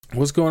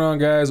What's going on,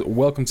 guys?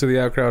 Welcome to the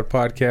Outcrowd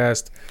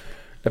Podcast,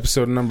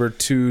 episode number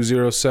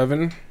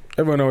 207.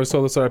 Everyone always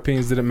told us our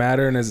opinions didn't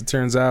matter, and as it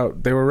turns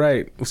out, they were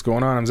right. What's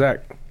going on? I'm Zach.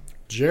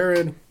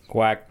 Jared.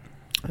 Quack.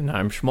 And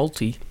I'm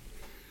Schmalti.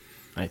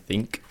 I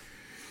think.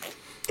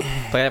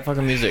 Play that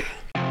fucking music.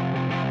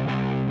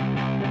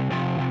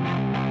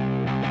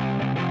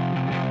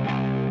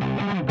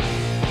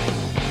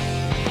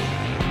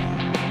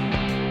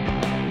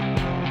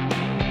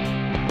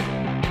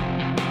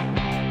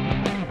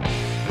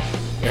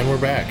 And we're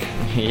back.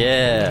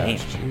 Yeah.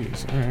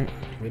 Jeez, all right.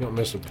 We don't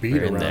miss a beat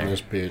We're in around there.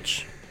 this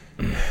bitch.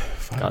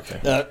 Got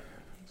there.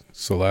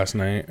 So last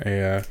night,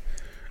 I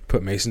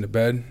put Mason to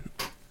bed,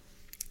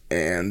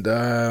 and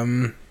at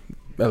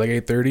like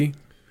 8:30,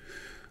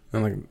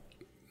 and like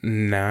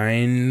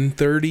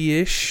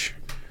 9:30-ish,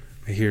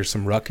 I hear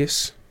some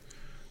ruckus.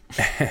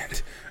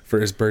 And for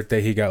his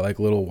birthday, he got like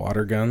little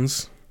water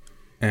guns,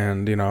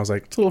 and I was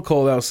like, it's a little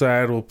cold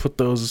outside. We'll put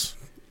those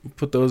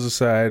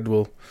aside.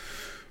 We'll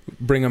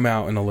bring them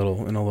out in a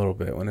little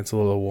bit when it's a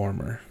little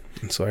warmer.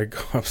 And so I go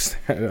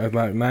upstairs at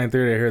like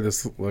 9:30. I hear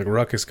this like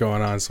ruckus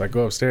going on, so I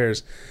go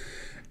upstairs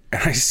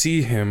and I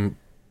see him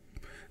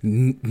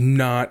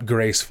not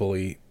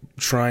gracefully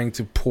trying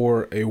to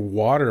pour a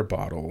water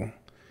bottle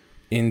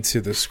into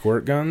the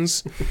squirt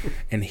guns,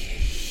 and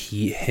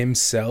he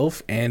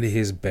himself and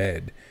his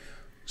bed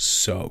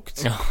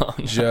soaked. Oh,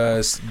 no.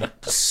 Just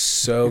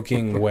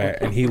Soaking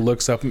wet. And he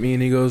looks up at me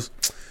and he goes,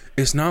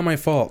 "It's not my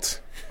fault."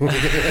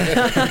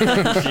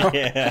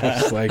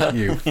 It's like,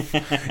 you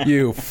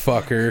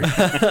fucker.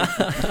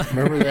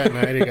 Remember that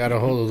night he got a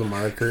hold of the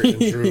marker and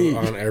drew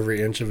on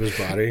every inch of his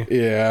body?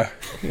 Yeah.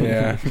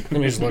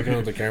 And he's looking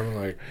at the camera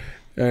like,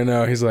 I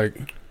know. He's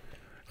like,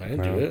 I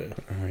didn't do it.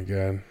 oh my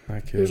god,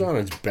 that He was kid. on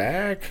his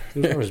back. He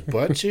was on his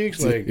butt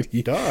cheeks. Like,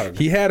 dog.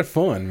 He had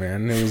fun,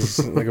 man. It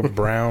was like a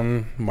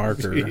brown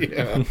marker.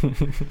 Yeah.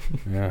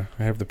 Yeah,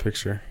 I have the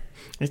picture.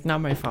 It's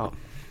not my fault.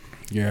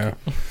 Yeah,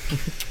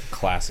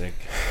 Classic.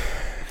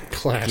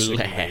 Classic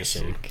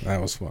Mason.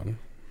 that was fun.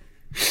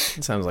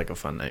 It sounds like a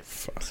fun night.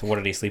 So what,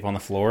 did he sleep on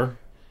the floor?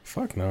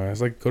 Fuck no. I was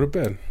like, go to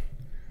bed.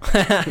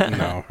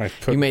 No, I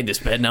You made this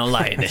bed, now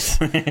lie in it.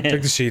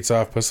 took the sheets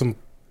off, put some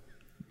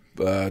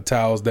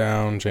towels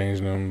down,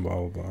 changed them,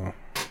 blah, blah, blah.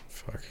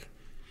 Fuck.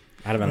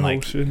 I'd have been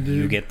like,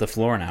 you get the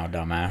floor now,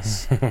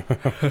 dumbass.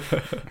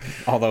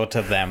 Although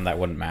to them, that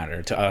wouldn't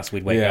matter. To us,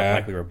 we'd wake Yeah. up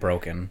like we were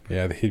broken.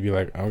 Yeah, he'd be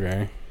like,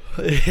 okay.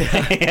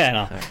 Yeah,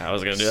 no. I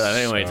was going to do that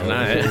anyway So-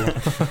 tonight.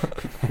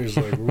 He's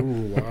like,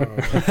 ooh, wow.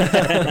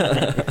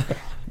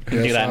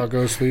 Do Guess that. I'll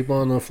go sleep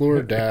on the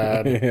floor,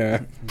 Dad.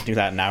 Yeah. Do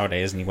that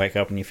nowadays, and you wake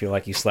up and you feel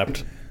like you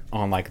slept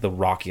on like the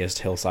rockiest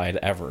hillside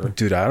ever.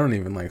 Dude, I don't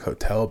even like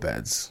hotel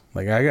beds.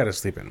 Like, I gotta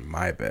sleep in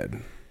my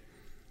bed.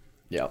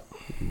 Yep.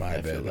 My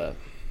I feel bed. that.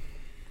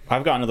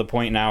 I've gotten to the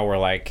point now where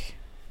like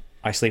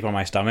I sleep on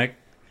my stomach,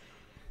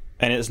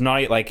 and it's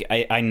not like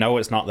I know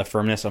it's not the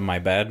firmness of my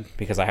bed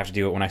because I have to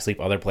do it when I sleep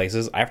other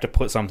places. I have to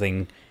put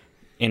something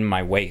in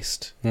my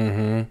waist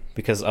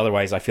because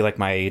otherwise I feel like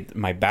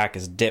my back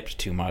is dipped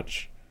too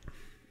much,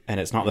 and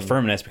it's not the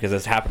firmness because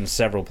it's happened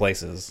several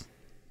places.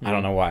 I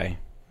don't know why.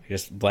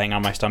 Just laying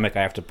on my stomach,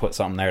 I have to put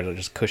something there to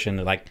just cushion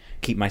to like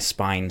keep my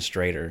spine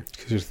straighter.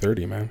 Because you're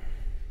 30, man.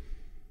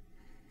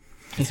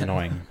 It's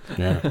annoying.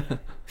 Yeah.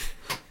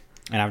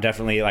 And I've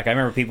definitely, like, I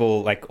remember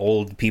people, like,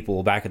 old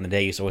people back in the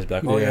day used to always be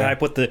like, oh, Yeah. yeah, I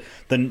put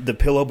the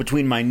pillow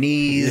between my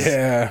knees.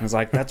 Yeah. I was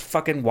like, that's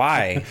fucking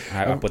why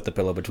I put the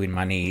pillow between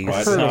my knees.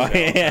 I've heard of-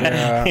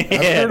 yeah. I've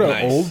heard of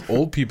nice.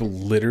 old people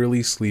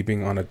literally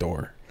sleeping on a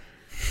door.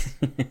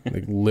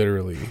 Like,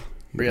 literally.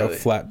 Really? A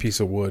flat piece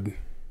of wood.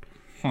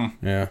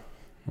 Yeah.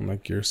 I'm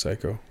like, you're a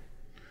psycho.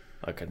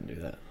 I couldn't do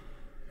that.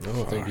 I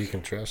don't think you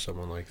can trust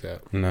someone like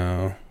that.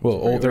 No. Well,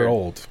 pretty they're weird.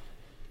 old.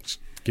 Just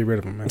get rid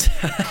of them, man.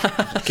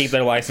 Keep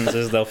their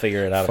licenses. They'll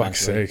figure it out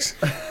Fuck's eventually.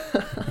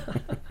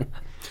 sakes.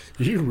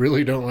 You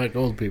really don't like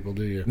old people,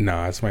 do you?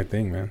 No, that's my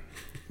thing, man.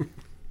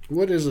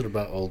 What is it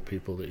about old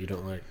people that you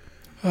don't like?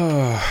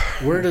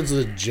 Where does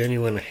the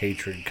genuine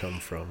hatred come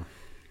from?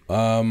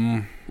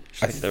 I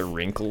think they're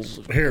wrinkles.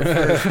 Here,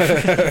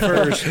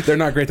 first, They're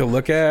not great to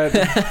look at.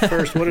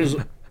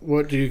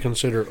 what do you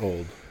consider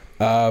old?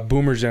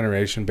 Boomer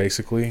generation,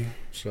 basically.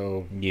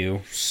 So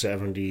You.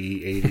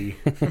 70, 80.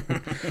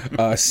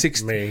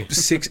 60 Me.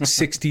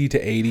 60 to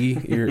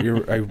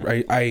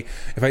 80.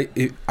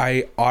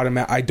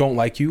 I don't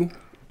like you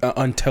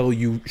until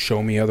you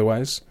show me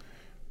otherwise.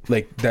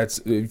 Like, that's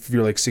if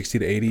you're like 60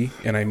 to 80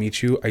 and I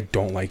meet you, I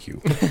don't like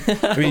you.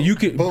 I mean, you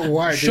could. But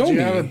why? Show Did you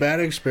me. have a bad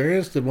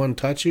experience? Did one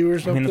touch you or I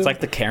something? mean, it's like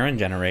the Karen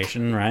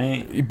generation,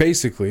 right?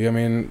 Basically, I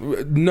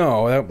mean,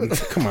 no.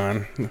 Come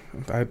on,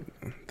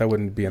 that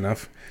wouldn't be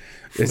enough.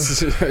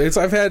 It's.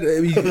 I've had.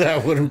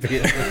 that wouldn't be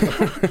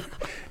it.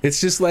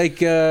 It's just like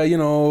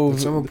Did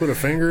someone put a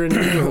finger in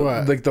you or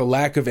what? like the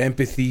lack of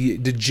empathy,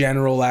 the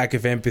general lack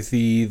of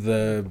empathy,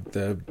 the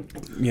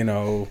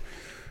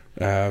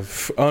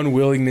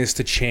unwillingness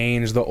to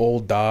change, the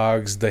old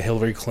dogs, the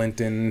Hillary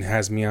Clinton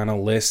has me on a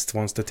list,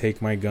 wants to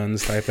take my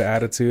guns type of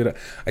attitude.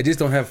 I just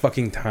don't have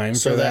fucking time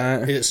for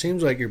that. It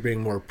seems like you're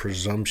being more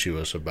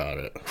presumptuous about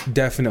it.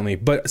 Definitely.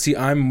 But see,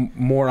 I'm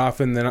more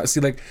often than see,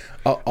 like,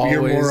 I'll always,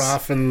 you're more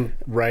often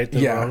right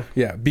than wrong.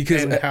 Yeah,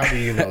 because And how do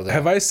you know that?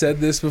 have I said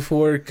this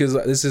before? Because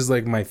this is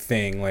like my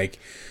thing. Like,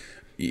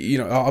 you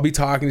know, I'll be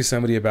talking to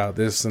somebody about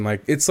this, and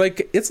like it's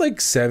like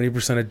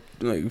 70% of,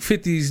 like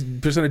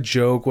 50% of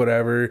joke,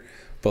 whatever.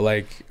 But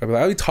like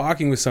I'll be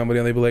talking with somebody,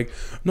 and they'll be like,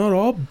 not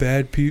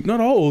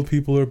all old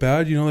people are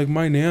bad. You know, like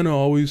my Nana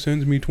always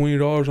sends me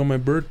 $20 on my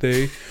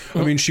birthday.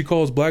 I mean, she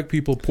calls black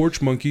people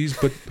porch monkeys,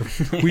 but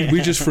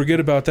we just forget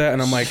about that.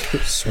 And I'm like,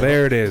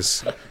 there it is.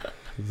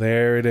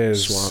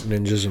 Swamp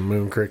ninjas and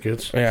moon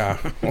crickets. Yeah.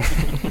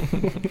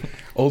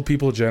 Old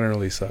people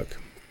generally suck.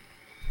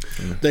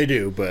 They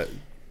do, but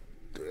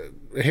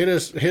hit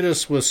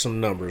us with some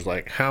numbers.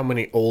 Like, how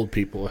many old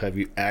people have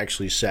you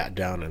actually sat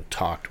down and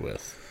talked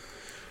with?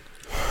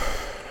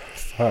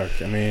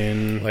 Fuck, I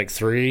mean, Like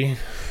 3?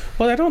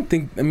 well, I don't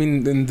think, I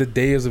mean, in the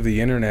days of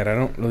the internet, I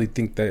don't really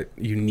think that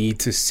you need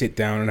to sit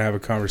down and have a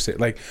conversation.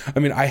 Like, I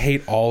mean, I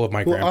hate all of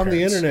my Well, grandparents. on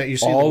the internet, you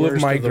see all the worst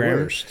of my of the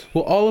worst.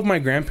 Well, all of my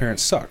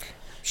grandparents suck.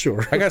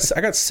 Sure. I got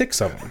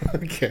 6 of them.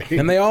 Okay.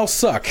 And they all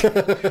suck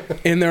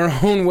in their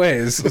own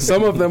ways.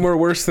 Some of them are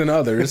worse than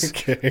others,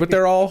 Okay. but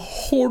they're all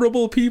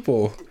horrible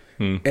people.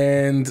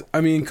 And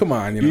I mean, come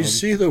on, you know. You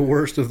see the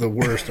worst of the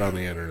worst on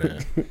the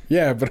internet.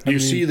 Yeah, but I You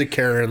mean, see the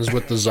Karens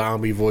with the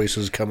zombie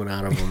voices coming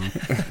out of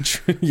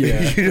them.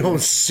 yeah, You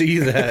don't see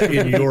that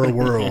in your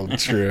world.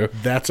 true,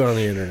 That's on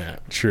the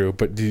internet. true.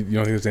 But you don't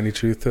think there's any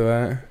truth to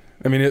that?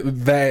 I mean,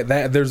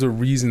 that there's a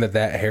reason that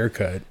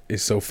haircut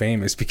is so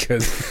famous,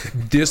 because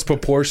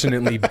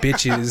disproportionately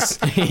bitches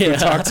who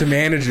talk to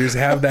managers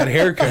have that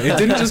haircut. It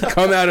didn't just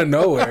come out of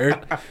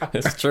nowhere.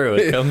 It's true.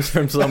 It comes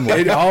from somewhere.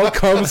 It all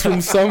comes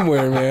from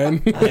somewhere,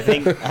 man. I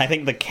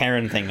think the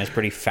Karen thing is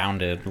pretty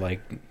founded.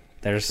 Like,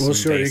 there's Well,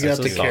 some sure, you got basis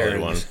the to it.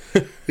 Karens.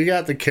 You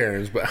got the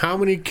Karens, but how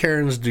many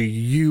Karens do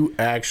you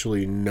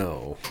actually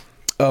know?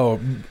 Oh,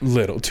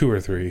 little, 2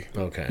 or 3.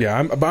 Okay.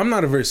 Yeah, but I'm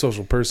not a very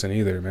social person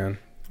either, man.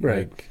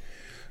 Right. Like,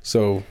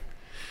 so.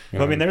 You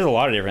Well, I mean, know. there's a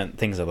lot of different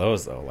things of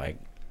those, though. Like,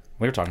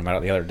 we were talking about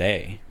it the other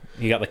day.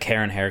 You got the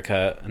Karen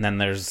haircut, and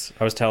then I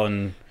was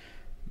telling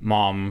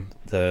Mom,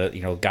 the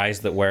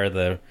guys that wear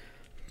the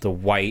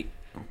white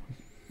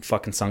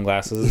fucking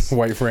sunglasses.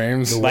 White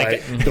frames.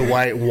 The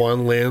white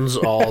one lens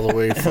all the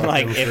way fucking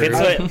Like, if through.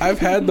 it's I've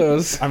had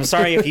those. I'm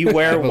sorry if you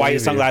wear believe white you.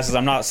 sunglasses.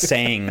 I'm not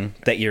saying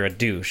that you're a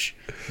douche,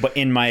 but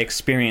in my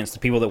experience, the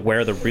people that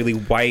wear the really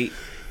white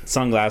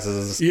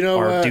sunglasses You know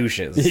are what?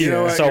 douches. You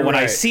know what? So You're when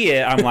I right. see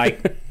it, I'm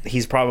like,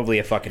 he's probably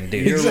a fucking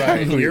douche. You're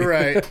Exactly. right. You're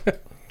right.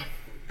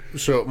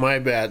 So my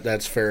bad.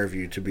 That's fair of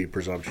you to be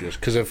presumptuous.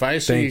 Because if I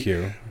see Thank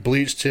you.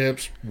 bleach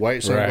tips,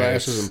 white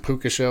sunglasses, Right. and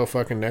puka shell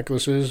fucking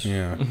necklaces,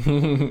 Yeah.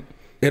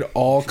 It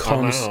all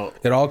comes. out.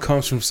 It all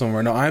comes from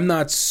somewhere. No, I'm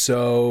not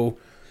so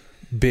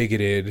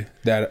bigoted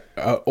that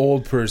an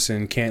old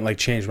person can't like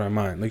change my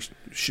mind. Like,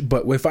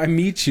 but if I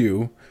meet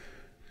you,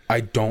 I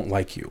don't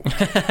like you.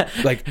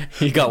 Like,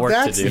 You got work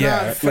That's to do.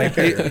 not yeah, like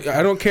fair.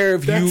 I don't care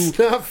if that's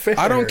you. not fair.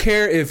 I don't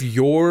care if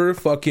your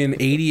fucking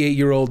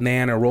 88-year-old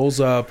Nana rolls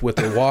up with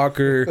a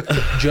walker.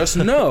 Just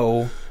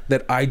know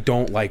that I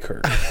don't like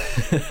her.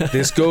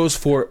 This goes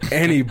for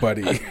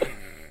anybody.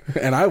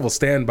 And I will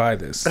stand by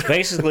this.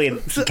 Basically,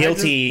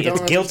 guilty. don't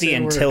It's guilty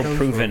understand where it until comes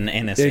proven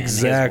innocent. In his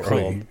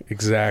Exactly. world.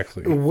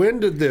 Exactly. When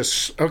did this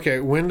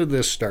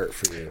start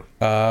for you?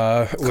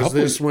 Was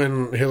this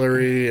when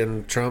Hillary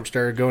and Trump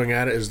started going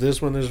at it? Is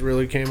this when this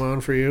really came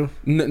on for you?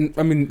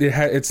 I mean,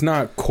 it's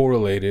not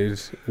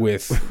correlated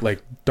with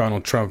like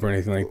Donald Trump or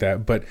anything like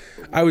that. But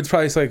I would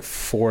probably say like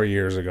 4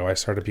 years ago, I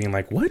started being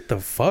like, "What the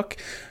fuck?"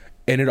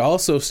 And it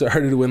also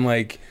started when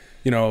like,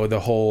 you know,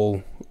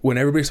 when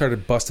everybody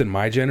started busting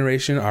our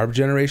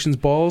generation's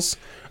balls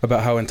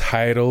about how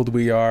entitled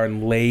we are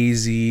and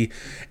lazy.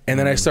 And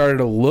then I started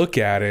to look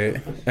at it,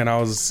 and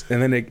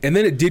then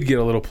it did get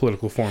a little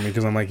political for me,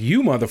 because I'm like,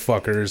 you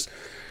motherfuckers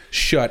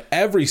shut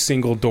every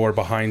single door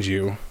behind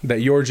you that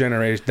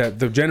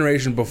the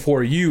generation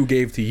before you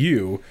gave to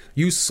you.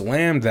 You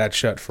slammed that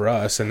shut for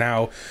us, and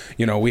now,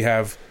 you know, we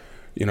have,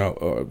 you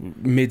know,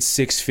 mid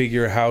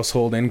 6-figure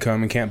household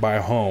income and can't buy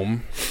a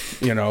home,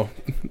 you know.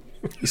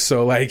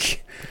 So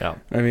like, Yeah.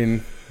 I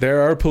mean,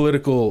 there are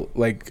political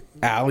like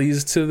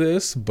alleys to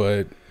this,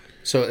 but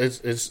So it's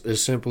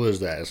as simple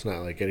as that. It's not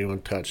like anyone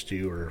touched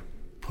you or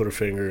put a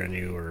finger in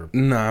you or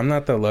no, I'm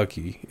not that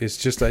lucky. It's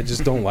just I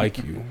just don't like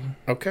you.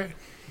 okay.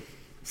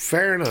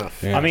 Fair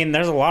enough. Yeah. I mean,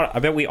 there's a lot. I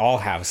bet we all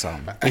have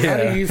some. How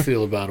Yeah. do you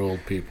feel about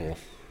old people?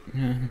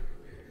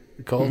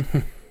 Colton,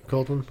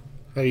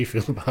 how do you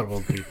feel about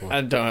old people?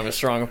 I don't have a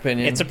strong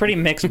opinion. It's a pretty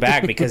mixed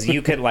bag, because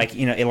you could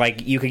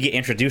you could get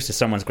introduced to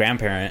someone's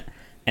grandparent,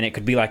 and it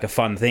could be like a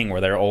fun thing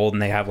where they're old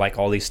and they have like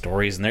all these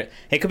stories, and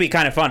it could be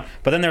kind of fun.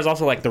 But then there's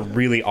also like the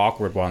really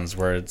awkward ones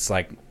where it's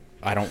like,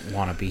 I don't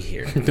want to be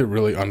here. They're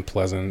really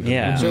unpleasant.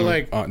 Yeah. So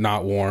like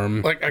Not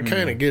warm. I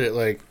kind of get it.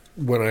 Like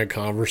when I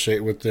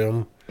conversate with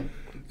them,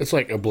 it's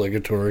like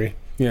obligatory,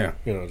 Yeah.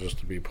 just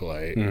to be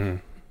polite. Mm-hmm.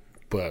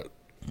 But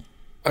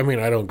I mean,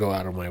 I don't go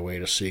out of my way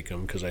to seek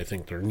them because I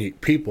think they're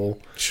neat people.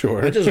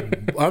 Sure.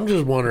 I'm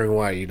just wondering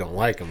why you don't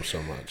like them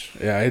so much.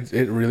 Yeah, it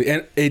really,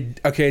 and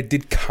it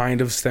did kind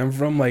of stem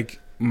from like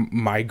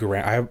my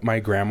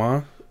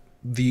grandma,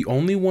 the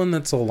only one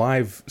that's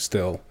alive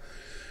still.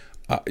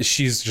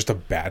 She's just a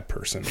bad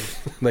person.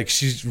 Like,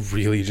 she's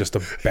really just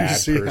a bad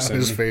See person. how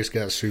his face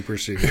got super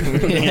serious.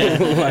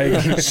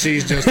 Like,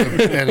 She's just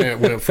and it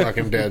went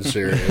fucking dead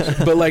serious.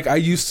 but like I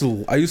used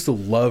to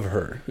love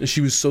her.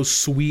 She was so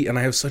sweet, and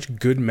I have such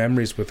good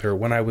memories with her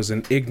when I was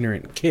an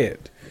ignorant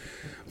kid.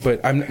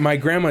 But my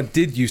grandma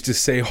did used to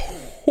say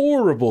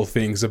horrible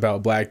things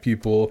about black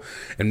people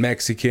and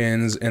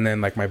Mexicans, and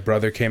then like my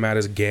brother came out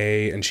as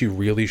gay, and she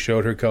really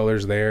showed her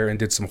colors there and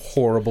did some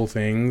horrible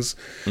things.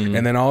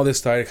 And then all this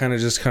started kind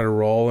of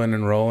rolling,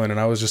 and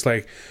I was just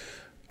like,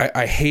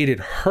 I hated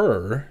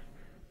her,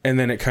 and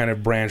then it kind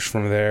of branched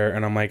from there,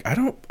 and I'm like, I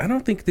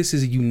don't think this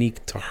is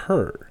unique to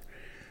her.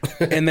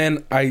 And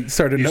then I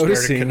started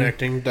noticing,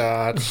 connecting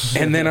dots,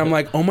 and then I'm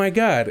like, oh my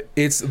god,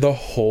 it's the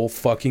whole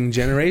fucking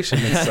generation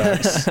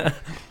that sucks.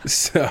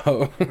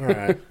 So, all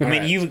right. I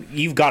mean,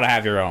 you've got to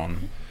have your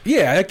own.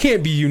 yeah, I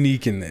can't be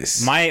unique in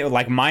this.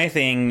 My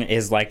thing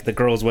is like the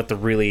girls with the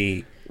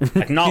really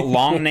like not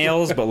long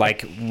nails, but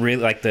like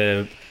really like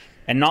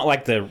and not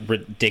like the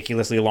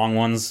ridiculously long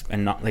ones,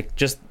 and not like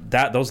just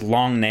those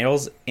long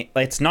nails.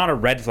 It's not a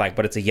red flag,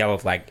 but it's a yellow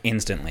flag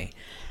instantly.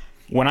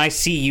 When I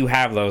see you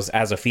have those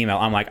as a female,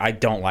 I'm like, I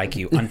don't like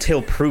you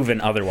until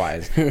proven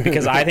otherwise,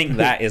 because I think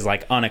that is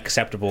like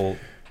unacceptable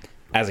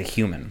as a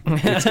human.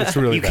 It's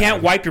really You bad.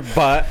 can't wipe your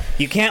butt.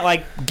 You can't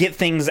like get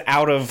things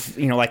out of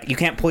like you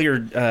can't pull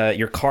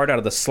your card out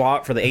of the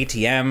slot for the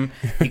ATM.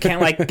 You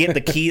can't like get the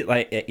key.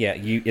 Like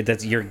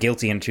you're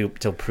guilty until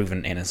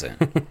proven innocent.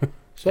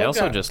 So They I've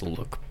also got- just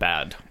look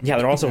bad. Yeah,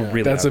 they're also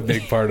really. That's a ugly.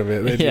 big part of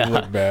it. They Yeah. do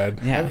look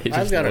bad. Yeah, They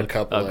I've just got a look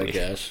couple, I ugly.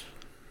 guess.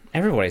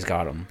 everybody's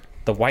got them.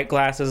 The white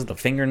glasses, the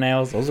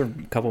fingernails. Those are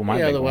a couple of my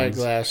Yeah, big the white ones.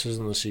 glasses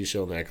and the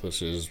seashell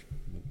necklaces,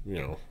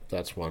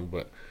 that's one.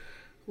 But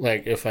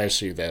like, if I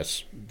see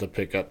that's the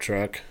pickup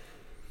truck,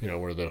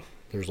 where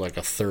there's like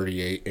a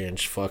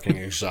 38-inch fucking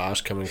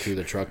exhaust coming through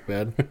the truck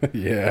bed,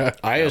 Yeah.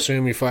 I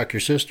assume you fuck your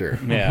sister.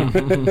 Yeah.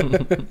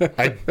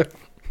 I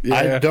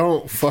Yeah.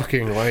 don't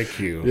fucking like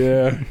you.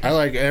 Yeah. I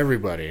like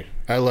everybody.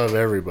 I love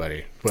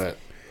everybody, but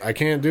I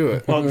can't do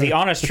it. Well, the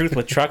honest truth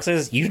with trucks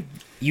is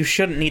you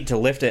shouldn't need to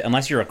lift it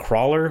unless you're a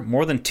crawler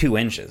more than 2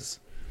 inches.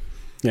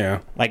 Yeah.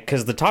 Like,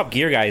 because the Top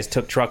Gear guys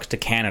took trucks to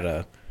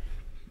Canada,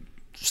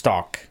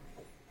 stock,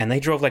 and they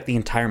drove like the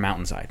entire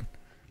mountainside.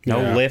 No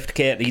Yeah. lift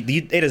kit.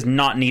 It is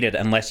not needed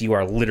unless you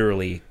are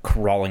literally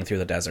crawling through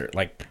the desert,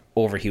 like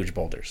over huge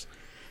boulders.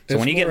 So It's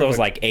when you get more of those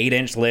a- like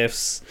 8-inch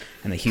lifts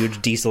and the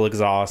huge diesel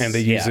exhaust, And they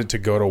use it to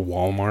go to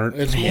Walmart.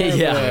 It's more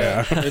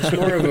Yeah. it's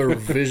more of a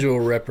visual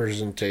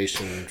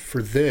representation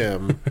for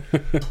them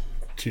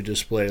to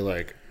display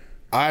like,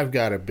 I've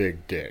got a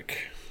big dick,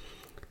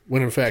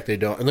 when in fact they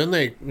don't. And then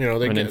they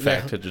When in get,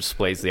 fact it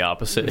displays the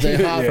opposite. they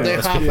hop, Yeah. they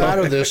hop out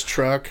of this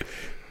truck,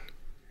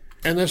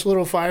 and this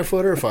little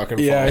 5-footer fucking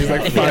Yeah, falls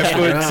he's like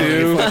out.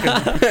 5'2".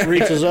 He fucking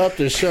reaches up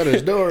to shut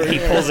his door. He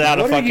pulls out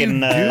a What are you fucking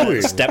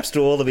doing? step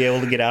stool to be able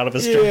to get out of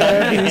his truck.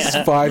 Yeah, he's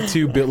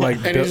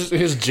 5'2", And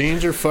his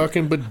jeans are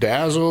fucking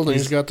bedazzled, and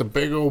he's got the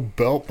big old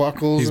belt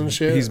buckles and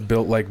shit. he's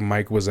built like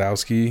Mike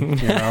Wazowski,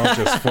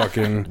 just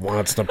fucking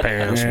wants the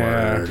pants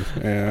yeah,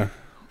 yeah.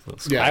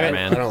 Yeah, I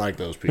man. don't like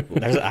those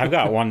people. I've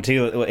got one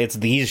too. It's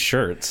these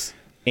shirts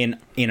in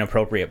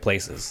inappropriate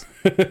places.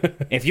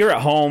 If you're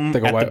at home,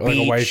 Like a at white- the like a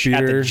beach, white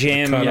at beater, the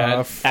gym, cut Yeah,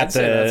 off. at I'd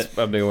say the that's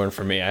a big one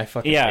for me. I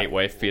fucking yeah, hate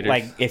wife beaters.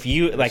 like if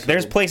you like,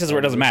 there's places where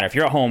it doesn't matter. If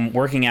you're at home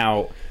working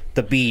out,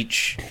 the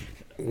beach,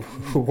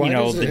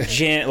 the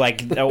gym,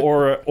 like,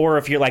 or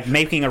if you're like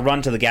making a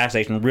run to the gas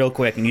station real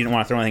quick and you don't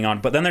want to throw anything on.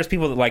 But then there's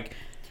people that like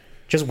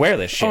just wear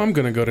this shit. Oh, I'm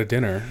gonna go to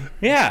dinner.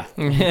 Yeah.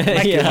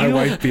 Like, Yeah. My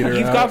wife beater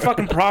you've out. got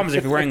fucking problems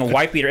if you're wearing a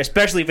white beater,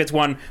 especially if it's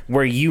one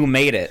where you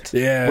made it.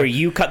 Yeah. Where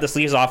you cut the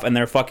sleeves off and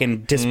they're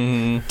fucking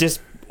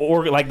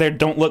or like they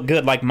don't look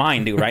good like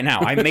mine do right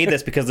now. I made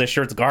this because this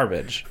shirt's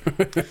garbage.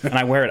 And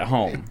I wear it at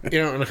home.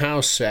 And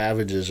how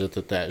savage is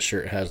it that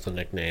shirt has the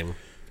nickname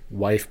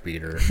wife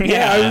beater?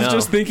 Yeah, I was know.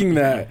 just thinking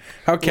that.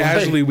 How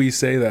casually we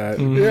say that.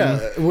 Yeah,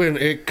 when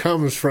it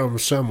comes from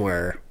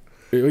somewhere.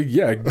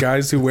 Yeah,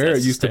 guys who wear it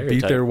That's a used to beat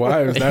stereotype. their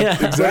wives. That's Yeah.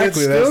 But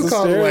exactly. it's That's still the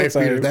called wife beater.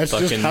 stereotype. That's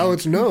just Fucking- how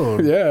it's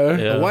known. Yeah.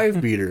 Yeah. A wife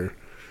beater.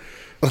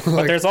 But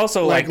there's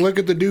also like, look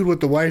at the dude with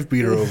the wife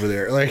beater over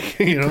there. Like,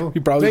 He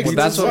probably makes beats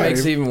That's his what wife.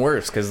 makes it even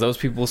worse because those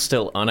people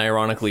still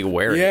unironically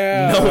wear it,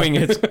 Yeah. knowing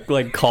it's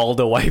like called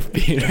a wife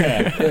beater.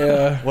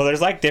 Yeah. well, there's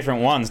like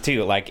different ones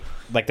too. Like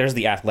there's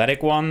the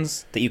athletic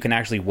ones that you can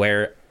actually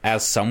wear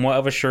as somewhat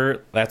of a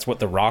shirt. That's what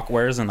The Rock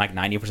wears in like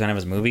 90% of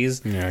his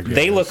movies. Yeah, I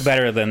they guess. look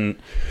better than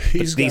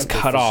He's these got the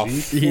cut off.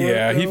 physique.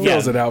 Yeah, he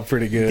fills it out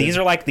pretty good. These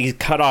are like these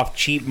cut off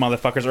cheap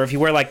motherfuckers. Or if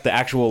you wear like the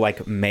actual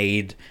like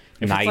made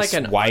If nice it's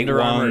like an white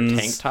Under Armour ones,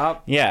 tank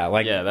top, yeah,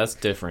 like yeah, that's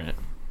different.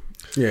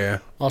 Yeah.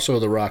 Also,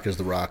 The Rock is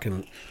The Rock,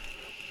 and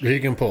he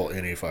can pull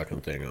any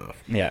fucking thing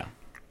off. Yeah.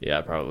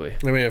 Yeah, probably.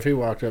 I mean, if he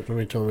walked up to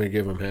me and told me to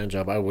give him a hand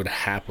job, I would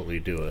happily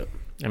do it.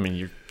 I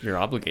mean, you're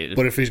obligated.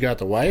 But if he's got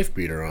the wife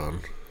beater on,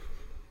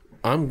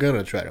 I'm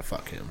gonna try to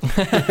fuck him.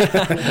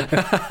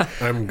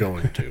 I'm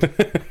going to.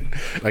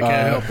 I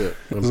can't help it.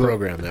 I'm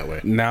programmed that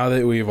way. Now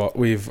that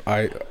we've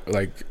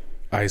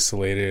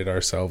isolated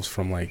ourselves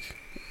from like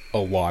a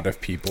lot of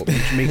people,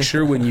 make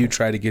sure when you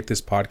try to get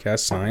this podcast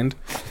signed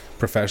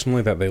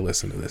professionally that they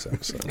listen to this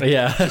episode.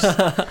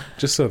 yeah.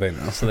 Just so they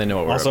know. So they know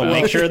what we're Also, about.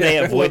 make sure they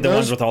avoid the those-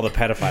 ones with all the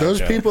pedophile Those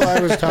jokes. people I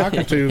was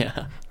talking to,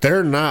 Yeah.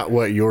 they're not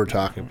what you're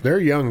talking. They're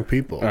young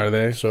people. Are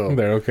they? So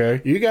They're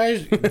okay? you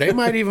guys, they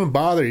might even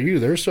bother you.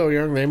 They're so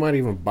young, they might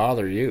even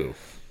bother you.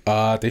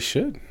 They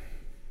should.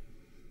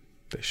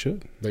 They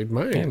should. They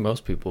might. Yeah,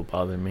 most people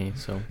bother me,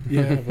 so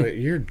Yeah, but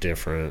you're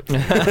different.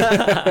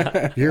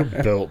 You're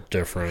built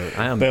different.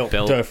 I am built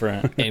built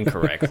different.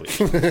 incorrectly.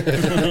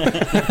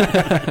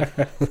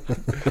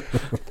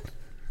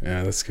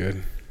 Yeah, that's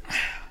good.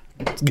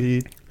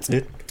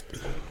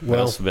 What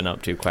else have been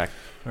up to, Quack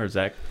or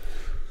Zach?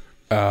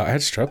 I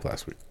had strep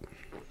last week.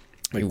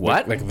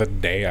 What? Like the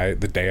day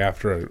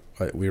after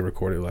we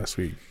recorded last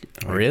week.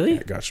 Really?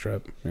 I got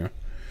strep. Yeah,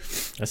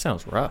 That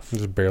sounds rough. I'm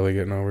just barely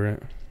getting over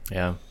it.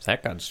 Yeah,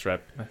 Zach got strep,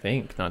 I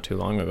think, not too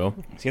long ago.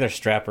 It's either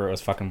strep or it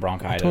was fucking I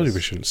bronchitis. told you we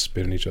shouldn't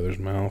spit in each other's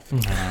mouth.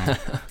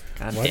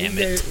 God Why damn do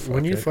they- it.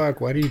 when you it.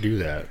 fuck, why do you do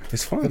that?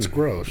 It's fun. It's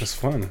gross. It's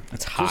fun.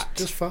 It's hot.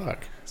 Just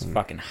fuck. It's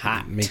fucking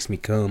hot. It makes me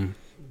come.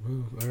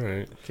 All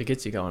right. If it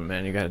gets you going,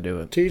 man, you got to do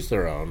it. Teach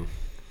their own.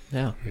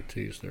 Yeah.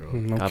 Teach their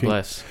own. No God kink,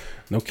 bless.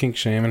 no kink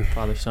shaming.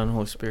 Father, Son,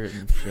 Holy Spirit,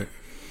 and shit.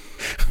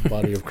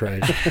 Body of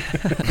Christ.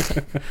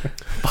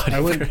 Body I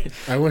went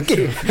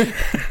to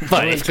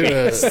Body I went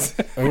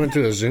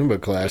to a Zumba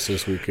class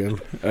this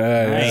weekend.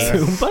 Nice.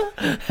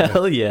 Zumba?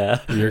 Hell yeah.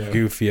 Your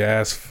goofy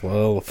ass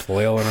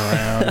flailing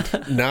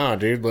around. Nah,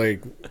 dude,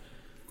 like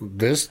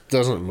this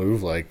doesn't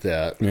move like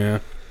that. Yeah.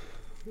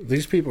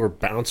 These people are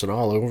bouncing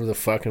all over the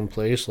fucking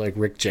place like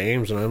Rick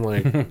James, and I'm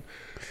like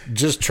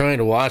just trying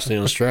to watch the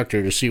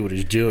instructor to see what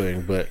he's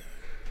doing, but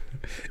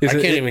I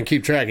can't even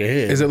keep track of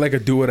him. Is it like a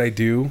do what I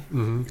do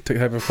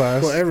type of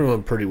class? Well,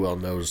 everyone pretty well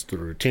knows the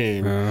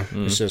routine.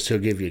 Mm-hmm. It's just he'll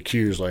give you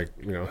cues, like,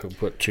 you know, he'll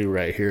put 2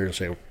 right here and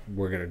say,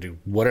 we're going to do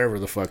whatever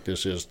the fuck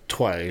this is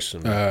twice.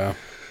 And,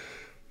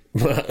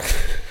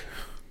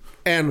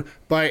 and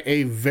by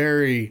a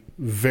very,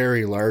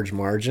 very large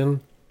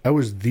margin, I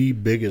was the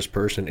biggest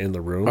person in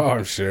the room. Oh,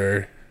 I'm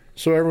sure.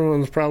 So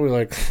everyone's probably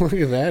like, look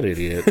at that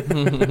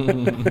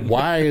idiot.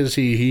 Why is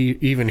he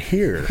even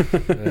here?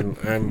 And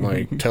I'm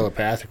like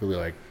telepathically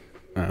like,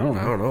 I don't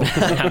I know. don't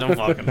know. I don't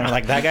fucking know.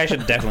 Like, that guy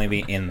should definitely be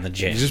in the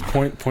gym. You just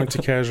point to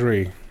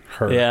Kajri.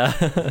 Her. Yeah.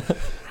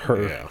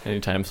 Her. Yeah.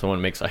 Anytime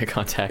someone makes eye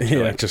contact, Yeah,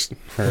 you're like, just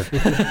her.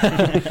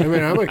 I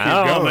mean, I'm going to keep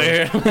I don't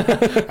know,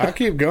 going. man. I'll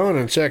keep going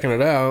and checking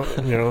it out,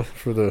 you know,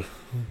 for the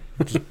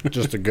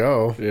just to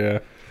go. Yeah.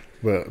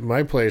 But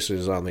my place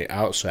is on the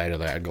outside of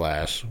that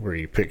glass where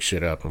you pick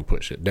shit up and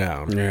put shit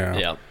down. Yeah.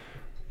 Yeah.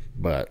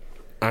 But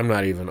I'm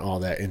not even all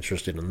that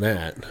interested in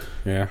that.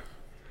 Yeah.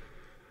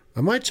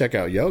 I might check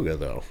out yoga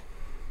though.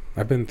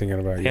 I've been thinking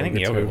about I think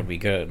yoga too. would be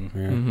good.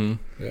 Yeah. Mm-hmm.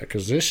 Yeah,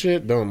 because this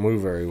shit don't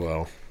move very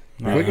well.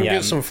 If we can Yeah.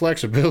 get some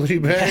flexibility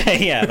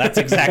back, Yeah, that's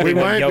exactly we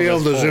what might be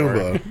able yoga's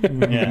to for.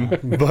 Zumba. Yeah.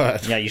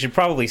 But, Yeah, you should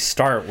probably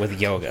start with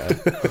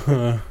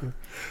yoga.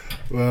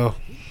 well,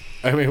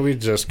 I mean, we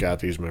just got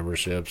these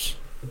memberships.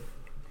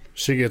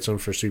 She gets them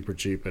for super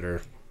cheap at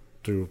her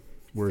through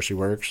where she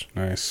works.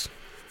 Nice.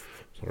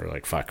 So we're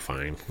like, fuck,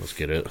 fine, let's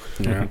get it.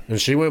 Yeah.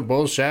 And she went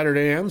both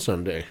Saturday and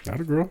Sunday.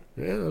 Not a girl.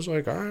 Yeah, I was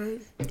like, all right,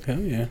 Hell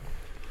yeah.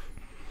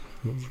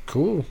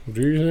 cool,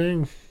 do your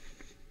thing.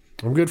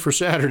 I'm good for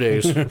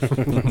Saturdays.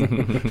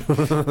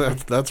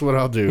 that's what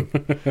I'll do.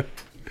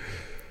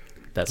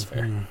 That's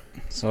fair.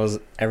 So is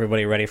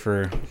everybody ready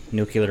for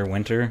nuclear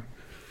winter?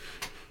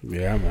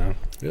 Yeah, man.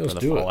 Yeah, For let's the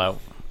do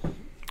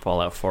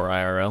Fallout 4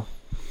 IRL.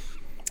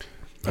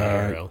 it.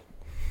 IRL.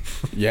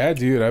 Yeah,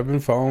 dude, I've been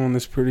following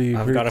this pretty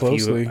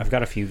closely. I've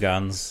got a few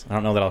guns. I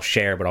don't know that I'll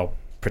share, but I'll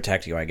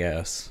protect you, I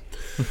guess.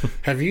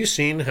 Have you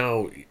seen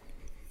how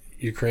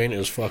Ukraine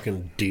is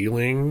fucking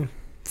dealing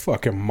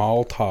Fucking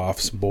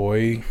Molotovs,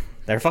 boy.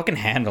 They're fucking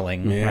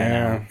handling right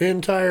Yeah. now.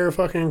 entire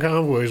fucking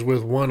convoys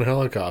with one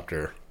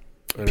helicopter?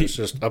 And it's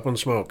just up in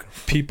smoke.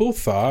 People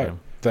thought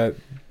that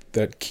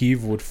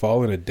Kyiv would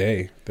fall in a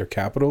day, their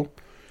capital,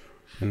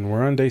 and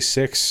we're on day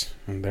 6,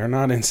 and they're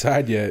not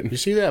inside yet. You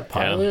see that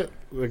pilot?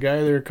 The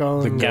guy they're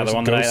calling... Yeah, the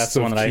one that Ghosts that's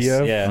the one of that I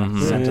Kiev?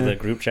 sent to Yeah. the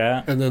group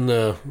chat. And then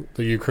the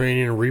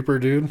Ukrainian Reaper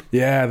dude.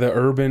 Yeah, the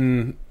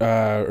urban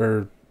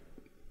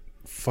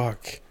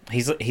fuck.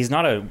 He's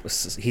not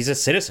he's a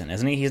citizen,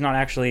 isn't he? He's not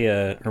actually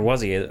or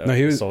was he a No,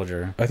 he was-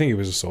 soldier? I think he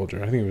was a soldier.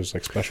 I think he was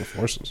like special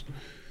forces.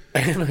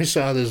 And I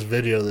saw this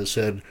video that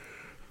said,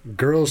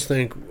 girls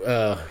think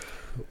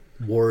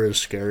war is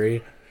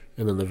scary.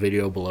 And then the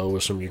video below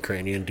was some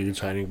Ukrainian dudes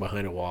hiding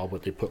behind a wall,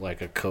 but they put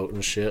like a coat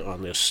and shit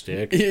on this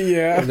stick.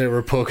 Yeah. And they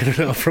were poking it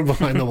out from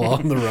behind the wall,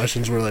 and the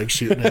Russians were like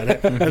shooting at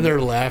it. And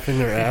they're laughing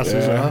their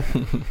asses off.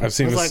 I've I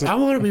seen was this. like, I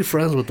want to be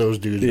friends with those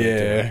dudes. Right Yeah.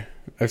 there.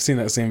 I've seen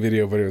that same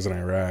video, but it was in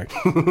Iraq.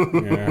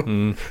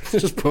 Yeah.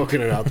 Just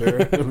poking it out there,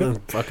 and then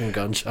fucking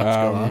gunshots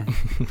go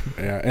off.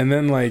 Yeah. And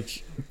then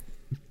like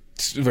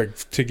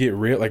to get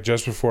real, like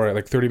just before I,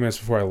 like 30 minutes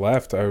before I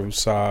left, I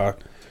saw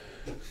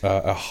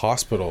a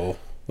hospital.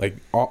 Like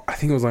I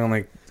think it was on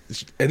I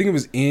think it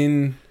was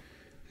in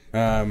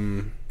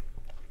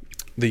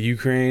the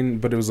Ukraine,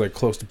 but it was like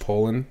close to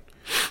Poland.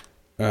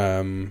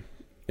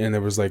 And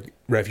there was like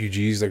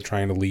refugees like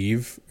trying to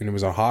leave, and it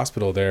was a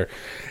hospital there.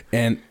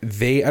 And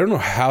I don't know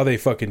how they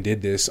fucking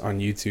did this on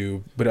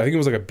YouTube, but I think it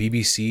was like a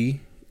BBC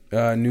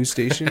news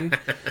station.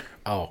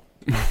 Oh.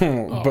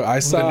 But I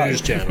saw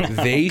news channel.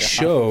 they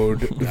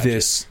showed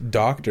this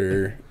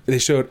doctor. They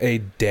showed a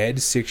dead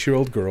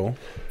 6-year-old girl,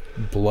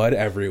 blood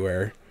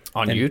everywhere,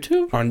 On and-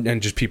 YouTube?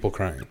 and just people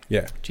crying.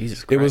 Yeah,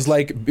 Jesus Christ.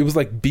 it was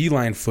like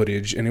Beeline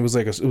footage, and it was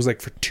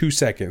like for 2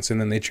 seconds,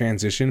 and then they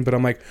transitioned. But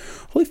I'm like,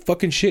 holy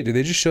fucking shit! Did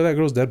they just show that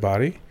girl's dead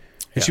body? And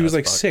Yeah, she was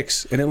like that's fucked.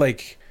 6, and it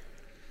like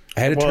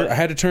I had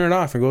to turn it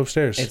off and go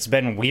upstairs. It's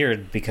been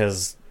weird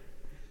because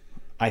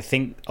I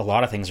think a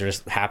lot of things are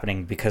just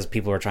happening because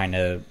people are trying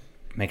to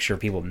make sure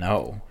people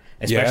know,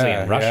 especially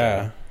in Russia.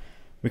 Yeah.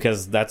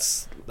 Because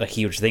that's a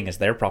huge thing, is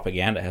their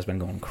propaganda has been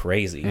going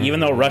crazy. Even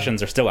though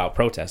Russians are still out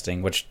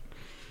protesting, which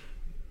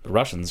the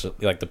Russians,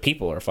 like the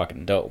people, are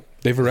fucking dope.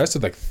 They've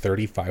arrested like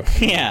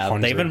 3,500 Yeah,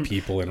 they've been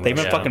people in they've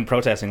Russia. been fucking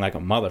protesting like a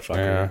motherfucker.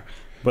 Yeah.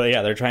 But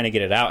yeah, they're trying to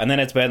get it out. And then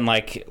it's been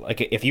like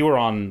if you were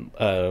on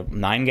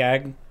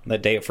 9gag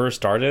that day it first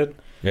started,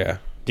 Yeah.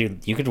 dude,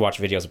 you could watch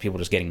videos of people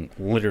just getting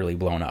literally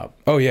blown up.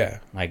 Oh yeah.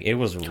 Like it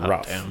was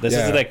rough. damn. This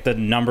Yeah. is like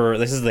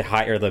this is the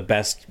high or the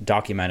best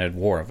documented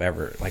war of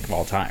ever, like of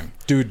all time.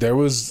 Dude, there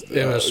was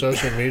In a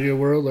social media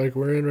world like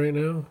we're in right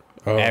now,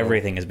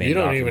 Everything is being you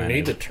don't documented. even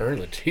need to turn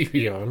the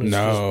TV on. It's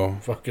No.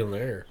 just fucking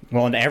there.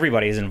 Well, and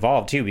everybody's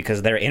involved too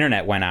because their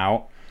internet went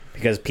out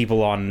because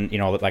people on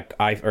like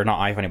not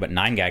iFunny but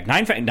 9gag.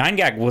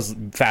 9gag was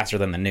faster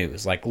than the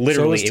news. Like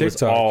literally, so it was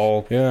TikTok.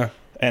 all. Yeah.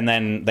 And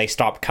then they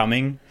stopped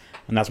coming.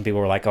 And that's when people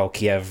were like, "Oh,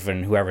 Kiev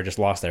and whoever just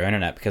lost their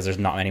internet because there's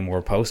not any more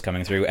posts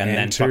coming through." And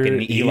Enter then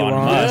fucking Elon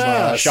Elon Musk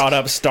Musk. shot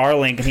up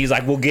Starlink, and he's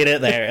like, "We'll get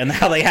it there." And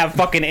now they have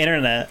fucking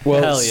internet.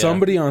 Well, Hell yeah.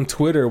 somebody on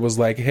Twitter was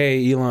like,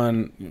 "Hey,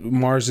 Elon,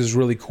 Mars is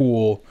really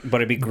cool, But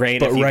it'd be great.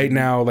 but if you right could-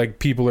 now, like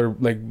people are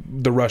like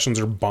the Russians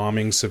are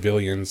bombing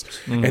civilians."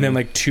 And then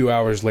like 2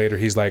 hours later,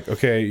 he's like,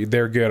 "Okay,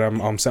 they're good.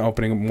 I'm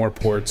opening more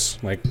ports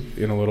like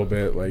in a little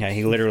bit." Like yeah,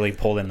 he literally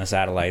pulled in the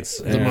satellites.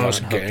 The and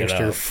most fucking hooked it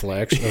gangster up.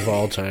 flex of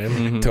all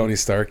time. Tony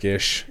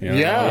Stark-ish. You know?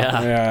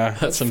 Yeah. Yeah.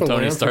 That's some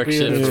Tony Stark Philanthropy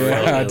shit. is for real.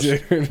 real. Yeah, is.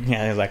 dude.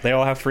 Yeah, he's like, they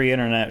all have free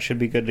internet. Should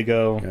be good to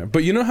go. Yeah.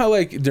 But you know how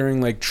like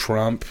during like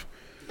Trump,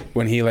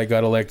 when he like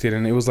got elected,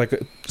 and it was like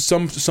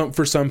some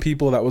for some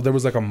people there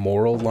was like a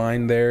moral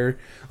line there.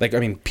 Like I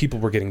mean, people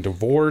were getting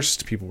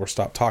divorced, people were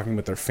stopped talking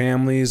with their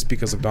families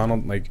because of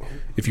Donald. Like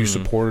if you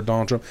supported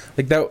Donald Trump,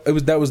 like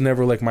that was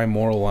never like my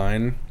moral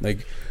line.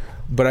 Like,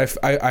 but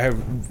I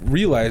have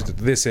realized that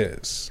this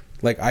is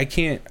like I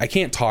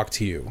can't talk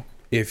to you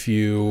if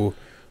you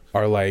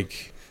are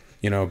like,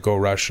 you know, go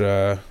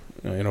Russia,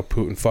 you know,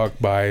 Putin, fuck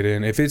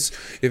Biden. If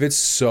it's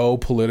so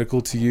political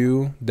to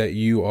you that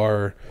you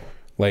are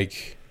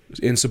like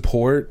in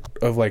support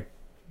of like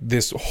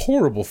this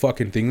horrible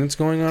fucking thing that's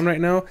going on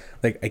right now,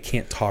 like I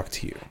can't talk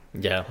to you.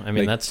 Yeah, I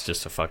mean, Like- that's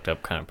just a fucked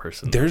up kind of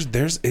person.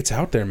 There's it's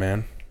out there,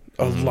 man.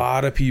 A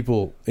lot of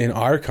people in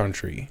our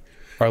country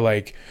are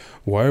like,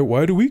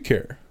 why do we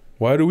care?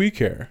 Why do we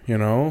care? You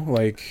know,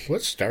 like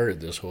What started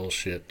this whole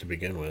shit to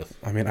begin with?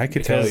 I mean, I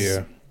could tell Because-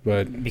 you,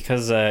 but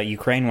Because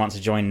Ukraine wants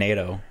to join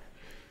NATO.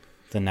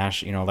 The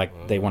national, you know,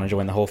 like they want to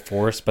join the whole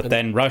force, but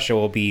then Russia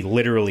will be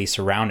literally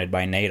surrounded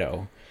by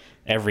NATO.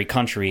 Every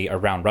country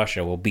around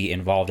Russia will be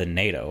involved in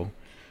NATO.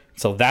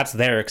 So that's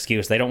their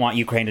excuse. They don't want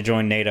Ukraine to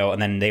join NATO,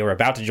 and then they were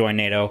about to join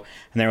NATO,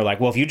 and they were like,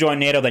 "Well, if you join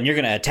NATO, then you're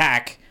going to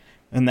attack."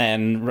 And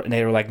then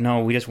they were like,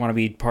 "No, we just want to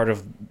be part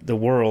of the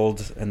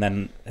world." And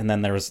then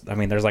there's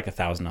like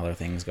 1,000 other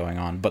things going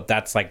on, but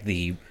that's like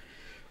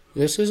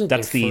This isn't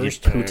that's the the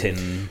first time.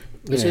 Putin.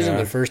 This Yeah. isn't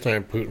the first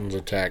time Putin's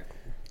attacked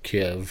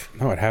Kiev.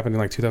 no, it happened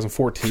in like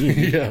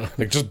 2014. Yeah.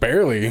 Like just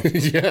barely.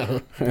 Yeah.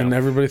 And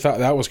everybody thought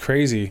that was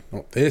crazy.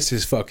 Well, this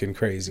is fucking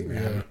crazy,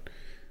 man. Yeah.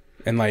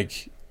 And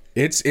like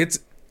it's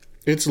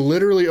It's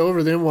literally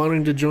over them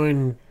wanting to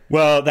join.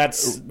 Well,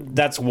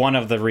 that's one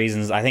of the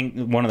reasons. I think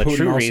one of the Putin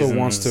true also reasons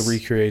wants to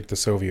recreate the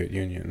Soviet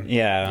Union.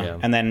 Yeah. Yeah.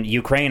 And then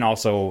Ukraine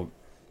also,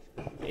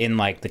 in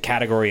like the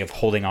category of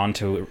holding on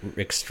to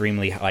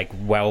extremely like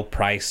well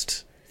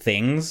priced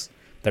things,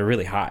 they're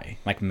really high,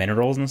 like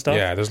minerals and stuff.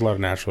 Yeah, there's a lot of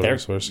natural Their,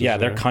 resources. yeah,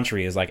 their there.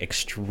 country is like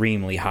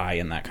extremely high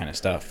in that kind of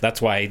stuff.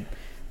 That's why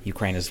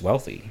Ukraine is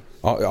wealthy.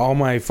 All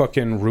my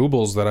fucking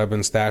rubles that I've been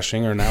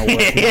stashing are now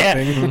worth Yeah.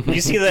 nothing.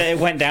 You see that it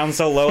went down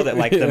so low that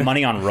like the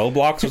money on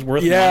Roblox was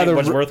worth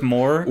worth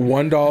more.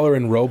 $1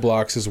 in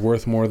Roblox is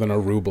worth more than a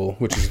ruble,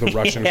 which is the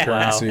Russian Yeah.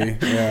 currency.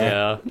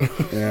 Yeah. Yeah.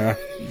 Yeah.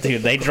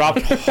 Dude, they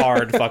dropped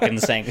hard fucking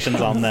sanctions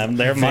on them.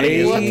 Their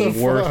money What the is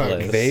fuck?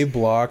 worthless.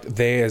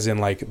 They as in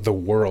like the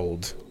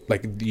world.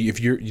 Like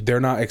they're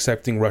not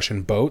accepting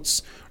Russian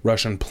boats.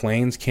 Russian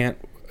planes can't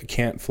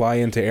fly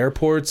into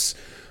airports.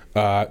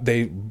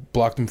 They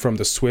blocked them from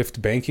the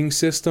SWIFT banking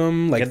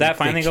system. Like, Did that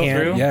finally go can't-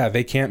 through? Yeah,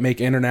 they can't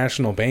make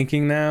international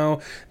banking now.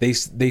 They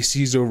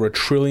seized over $1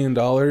 trillion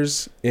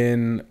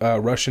in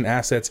Russian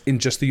assets in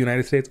just the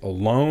United States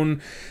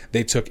alone.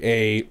 They took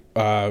a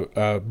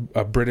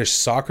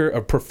British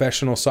a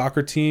professional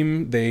soccer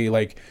team. They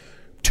like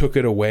took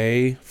it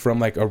away from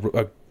like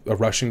a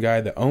Russian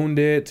guy that owned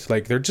it.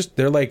 Like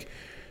they're like.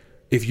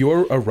 If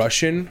you're a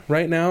Russian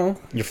right now,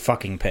 You're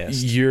fucking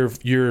pissed.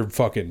 you're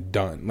fucking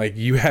done. Like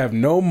you have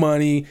no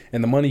money,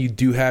 and the money you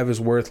do have is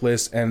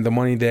worthless, and the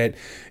money that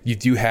you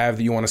do have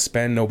that you want to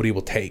spend, nobody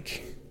will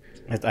take.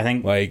 I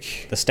think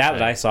Like the stat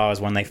that I saw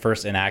is when they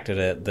first enacted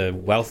it, the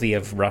wealthy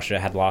of Russia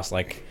had lost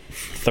like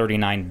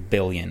 39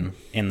 billion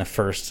in the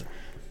first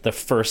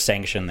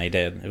sanction they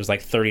did. It was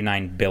like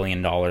 $39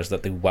 billion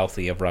that the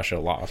wealthy of Russia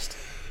lost.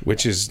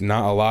 which is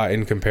not a lot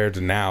in compared to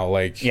now.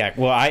 Like Yeah,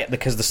 well,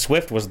 because the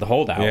SWIFT was the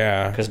holdout.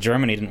 Yeah. Because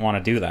Germany didn't want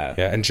to do that.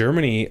 yeah, and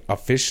Germany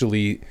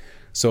officially.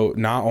 So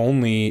not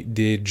only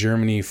did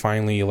Germany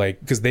finally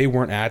because they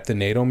weren't at the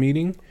NATO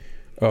meeting.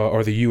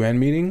 Or the UN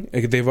meeting,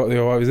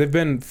 they've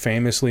been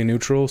famously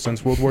neutral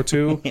since World War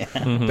II.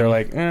 They're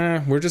like,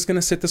 we're just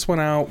gonna sit this one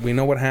out. We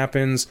know what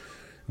happens.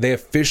 They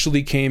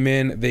officially came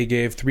in. They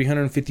gave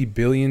 $350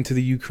 billion to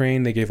the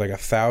Ukraine. They gave like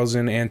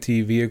 1,000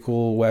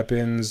 anti-vehicle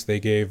weapons. They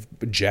gave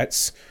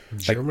jets,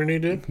 Germany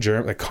did?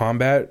 like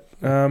combat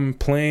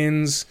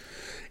planes,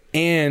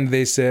 and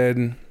they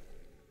said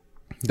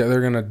that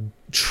they're gonna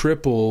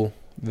triple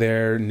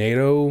their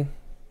NATO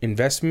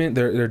investment,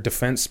 their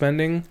defense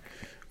spending.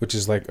 Which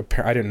is like,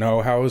 I didn't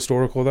know how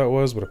historical that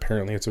was, but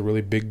apparently it's a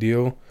really big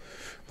deal.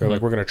 They're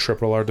like, we're going to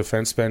triple our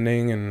defense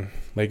spending. And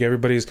like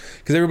everybody's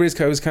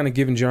kind of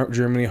giving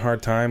Germany a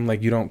hard time.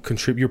 Like you don't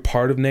contribute, you're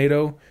part of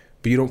NATO,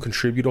 but you don't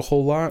contribute a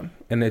whole lot.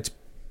 And it's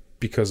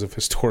because of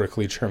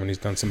historically Germany's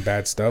done some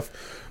bad stuff.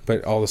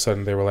 But all of a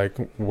sudden they were like,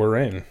 we're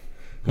in.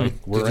 Like,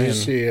 we're Did you in.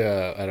 see,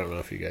 I don't know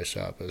if you guys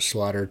saw it, but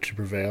Slaughter to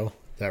Prevail,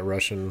 that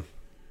Russian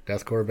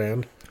deathcore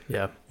band?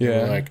 Yeah.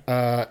 They're Yeah.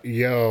 like,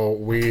 yo,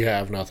 we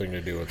have nothing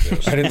to do with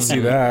this. I didn't see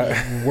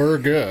that. We're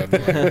good.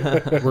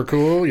 Like, we're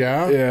cool,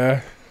 yeah?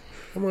 Yeah.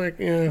 I'm like,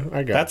 yeah,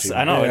 I got you.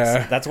 I know.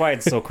 Yeah. That's why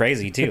it's so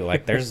crazy too.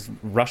 Like there's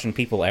Russian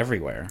people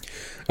everywhere.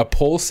 A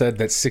poll said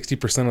that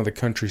 60% of the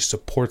country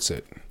supports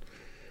it.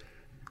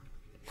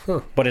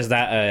 But is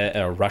that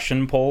a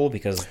Russian poll?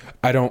 Because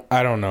I don't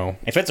know.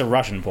 if it's a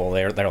Russian poll,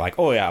 they're like,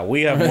 oh yeah,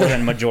 we have more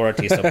than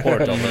majority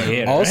support over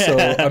here. Also,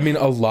 I mean,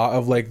 a lot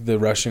of like the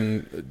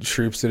Russian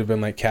troops that have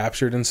been like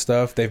captured and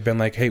stuff, they've been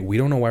like, hey, we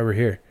don't know why we're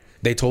here.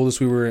 They told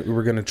us we were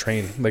going to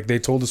train. Like they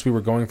told us we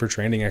were going for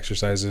training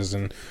exercises,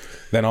 and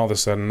then all of a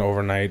sudden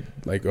overnight,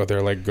 like, oh,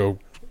 they're like, go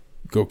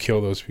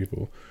kill those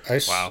people. I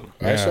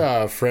Yeah.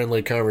 saw a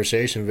friendly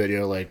conversation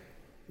video, like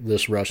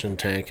this Russian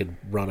tank had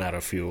run out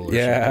of fuel. Or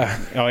Yeah.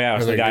 something. Oh yeah, it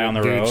was the And guy on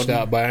the dude road.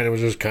 stopped by and it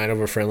was just kind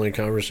of a friendly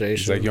conversation.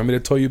 He's like, you want me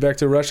to tow you back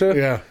to Russia?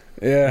 yeah.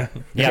 Yeah.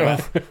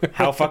 Yeah, but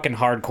how fucking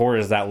hardcore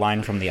is that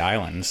line from the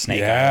island, Snake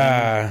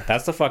Yeah. Island?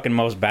 That's the fucking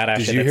most badass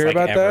Did shit you that's hear like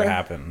about ever that?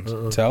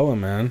 happened. Tell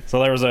him, man.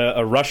 So there was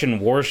a Russian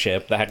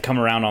warship that had come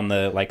around on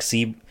the like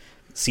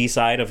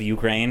seaside of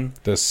Ukraine.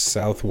 The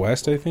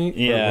Southwest, I think? Or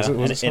Yeah, was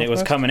it and it was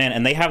Southwest? coming in,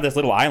 and they have this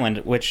little island,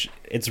 which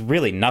it's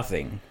really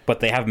nothing, but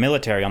they have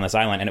military on this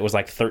island, and it was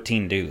like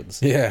 13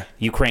 dudes. Yeah.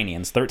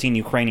 13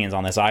 Ukrainians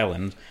on this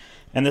island.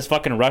 And this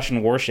fucking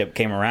Russian warship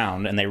came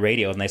around, and they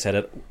radioed, and they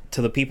said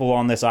to the people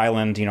on this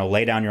island, you know,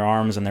 lay down your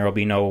arms, and there will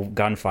be no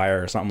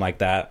gunfire or something like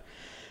that.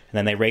 And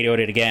then they radioed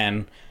it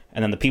again,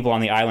 and then the people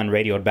on the island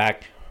radioed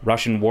back,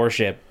 Russian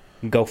warship,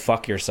 go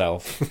fuck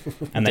yourself.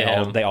 And they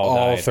all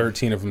All died.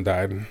 13 of them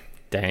died.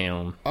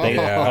 Damn. They,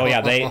 Yeah. Oh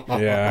yeah,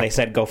 Yeah. they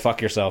said go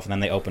fuck yourself, and then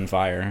they opened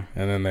fire.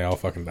 And then they all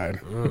fucking died.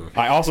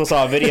 I also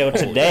saw a video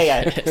today.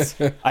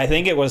 I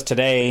think it was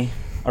today.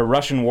 A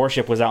Russian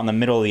warship was out in the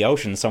middle of the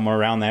ocean, somewhere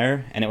around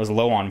there, and it was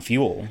low on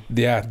fuel.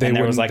 Yeah. And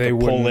there was like a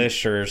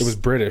Polish or It was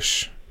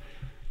British.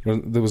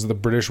 There was the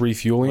British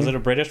refueling. was it a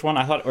British one?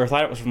 I thought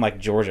it was from like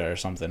Georgia or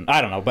something.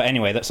 I don't know. But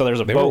anyway, so there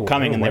was a They boat were-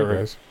 coming, and white they were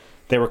guys.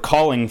 they were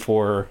calling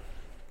for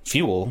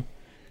fuel.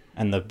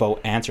 And the boat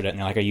answered it, and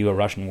they're like, "Are you a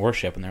Russian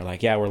warship?" And they're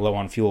like, "Yeah, we're low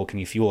on fuel. Can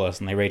you fuel us?"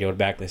 And they radioed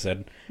back. They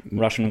said,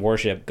 "Russian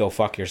warship, go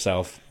fuck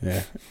yourself."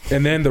 Yeah.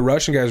 And then the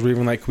Russian guys were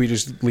even like, can we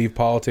just leave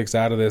politics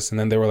out of this? And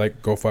then they were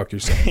like, go fuck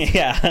yourself.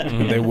 Yeah.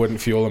 And they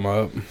wouldn't fuel them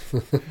up.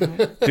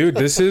 Dude,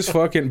 this is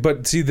fucking.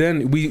 But see,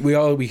 then we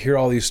hear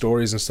all these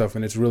stories and stuff,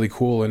 and it's really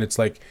cool, and it's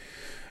like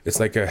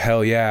a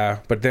hell yeah.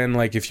 But then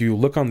like if you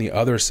look on the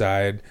other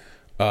side,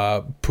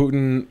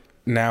 Putin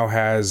now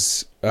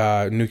has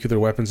nuclear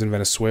weapons in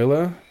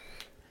Venezuela.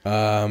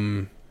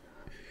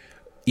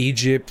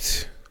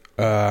 Egypt,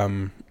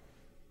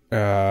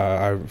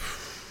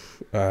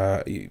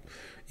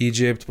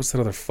 Egypt. What's that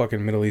other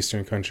fucking Middle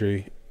Eastern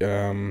country?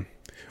 One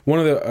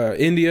of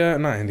the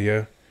not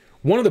India.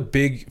 One of the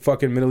big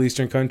fucking Middle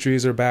Eastern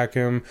countries are back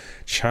him.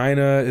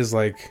 China is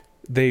like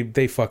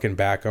they fucking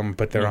back him,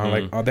 but they're on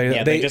like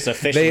they just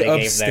officially they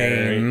gave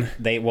abstain.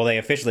 they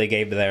officially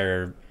gave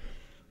their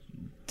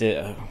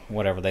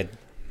whatever they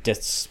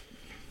dis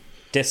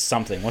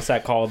something. What's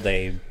that called?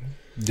 They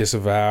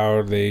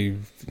disavowed. They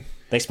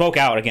spoke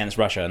out against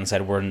Russia and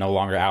said, we're no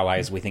longer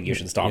allies. We think you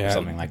should stop or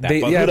something like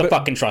that. But who the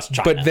fucking trusts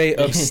China? But they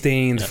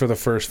abstained for the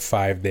first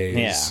 5 days.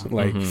 Yeah.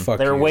 Like, fuck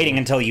They were you. waiting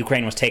until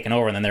Ukraine was taken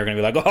over, and then they were going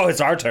to be like, oh, it's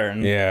our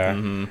turn. Yeah.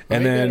 And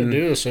And then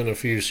do is send a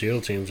few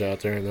SEAL teams out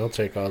there, and they'll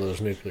take all those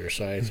nuclear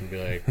sites and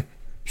be like,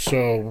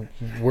 "So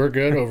we're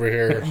good over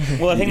here.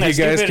 Well, I think you that's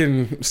guys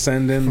stupid. can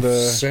send in the...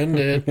 Send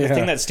it." The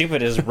thing that's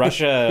stupid is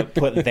Russia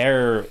put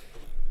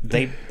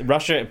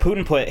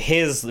Putin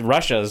put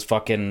Russia's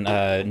fucking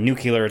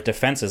nuclear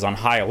defenses on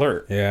high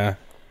alert, Yeah.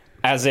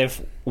 as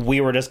if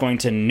we were just going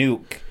to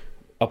nuke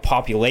a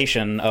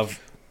population of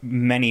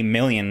many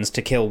millions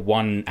to kill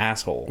one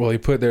asshole. Well, he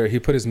put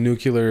his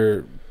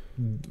nuclear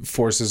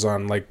forces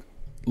on like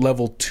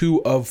level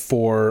 2 of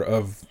 4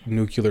 of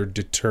nuclear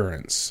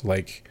deterrence.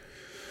 Like,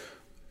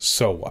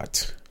 so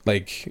what?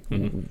 Like,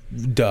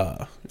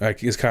 duh.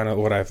 Like, is kind of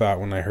what I thought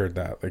when I heard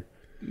that. Like,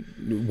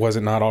 was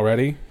it not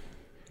already?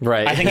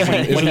 Right. I think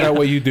it's Isn't that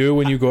what you do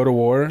when you go to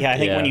war? Yeah, I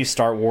think when Yeah. you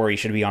start war, you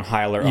should be on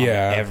high alert on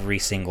Yeah. every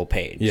single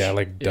page. Yeah,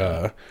 like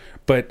duh.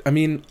 But I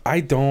mean, I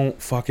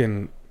don't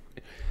fucking.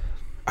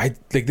 I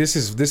like this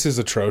is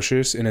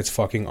atrocious and it's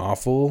fucking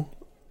awful.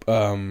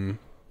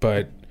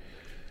 But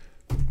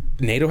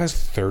NATO has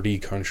 30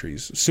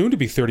 countries, soon to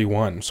be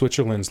 31.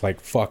 Switzerland's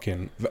like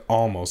fucking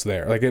almost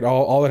there. Like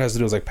all it has to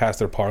do is like pass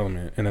their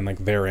parliament and then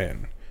like they're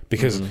in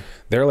because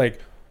they're like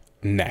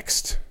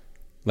next.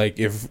 Like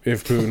if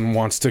Putin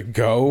wants to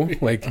go,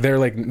 like they're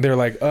like we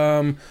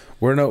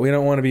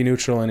don't want to be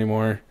neutral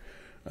anymore.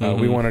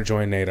 We want to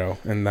join NATO,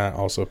 and that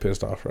also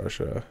pissed off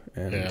Russia.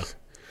 And Yeah.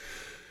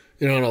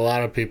 You know, and a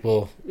lot of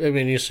people. I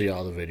mean, you see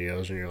all the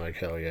videos, and you're like,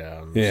 "Hell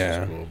yeah, this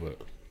Yeah. is cool."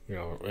 But you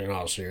know, in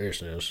all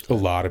seriousness, a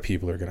lot of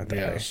people are gonna die.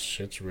 yeah,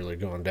 shit's really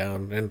going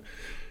down. And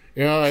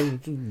you know, I'm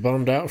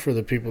bummed out for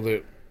the people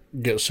that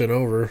get sent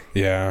over.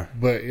 Yeah,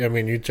 But I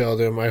mean, you tell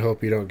them, "I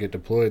hope you don't get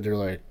deployed." They're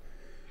like,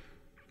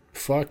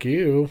 "Fuck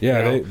you." yeah,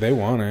 You know, they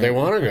want it. they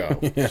want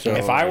to go. So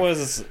If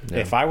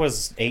I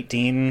was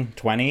 18,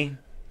 20,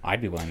 I'd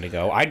be willing to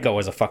go. I'd go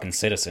as a fucking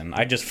citizen.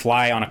 I'd just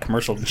fly on a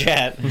commercial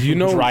jet, you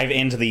know- drive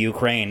into the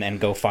Ukraine and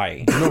go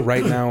fight. You know,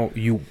 right now,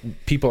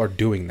 people are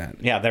doing that.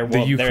 Yeah,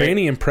 The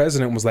Ukrainian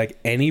president was like,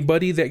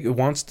 anybody that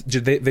wants to,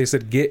 they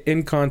said, get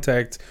in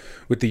contact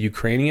with the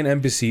Ukrainian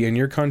embassy in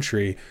your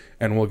country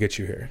and we'll get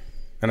you here.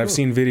 And I've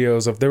seen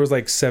videos of, there was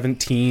like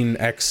 17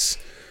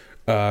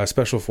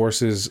 special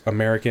forces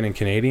American and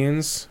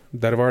Canadians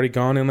that have already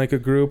gone in like a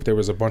group. There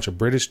was a bunch of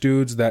British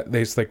dudes that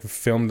they like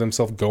filmed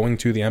themselves going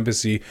to the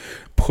embassy,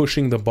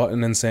 pushing the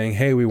button and saying,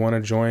 hey, we want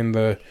to join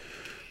the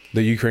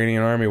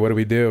Ukrainian army. What do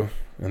we do?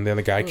 And then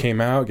the guy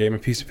came out, gave him a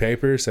piece of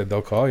paper, said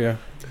they'll call you.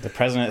 The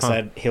president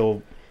said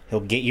he'll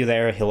get you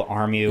there, he'll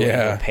arm you, and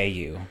Yeah. he'll pay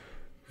you.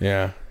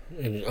 Yeah.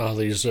 and all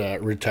these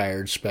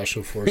retired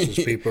special forces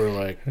people are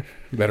like,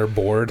 That are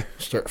bored.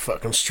 start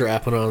fucking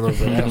strapping on the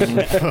vest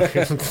and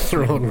fucking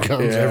throwing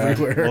guns Yeah.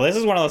 everywhere. Well, this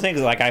is one of those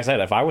things. Like I said,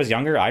 if I was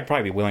younger, I'd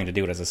probably be willing to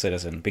do it as a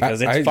citizen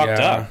because it's fucked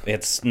yeah. up.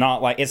 It's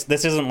not like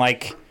this isn't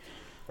like,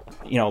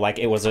 you know, like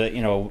it was a,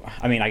 you know,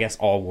 I mean, I guess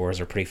all wars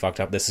are pretty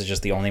fucked up. This is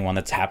just the only one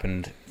that's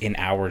happened in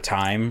our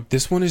time.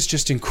 This one is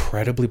just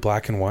incredibly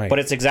black and white. But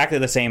it's exactly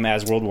the same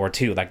as World War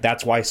II. Like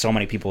that's why so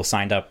many people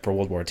signed up for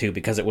World War II,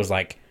 because it was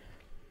like,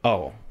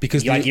 oh,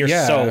 Because like you're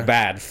yeah. so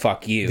bad,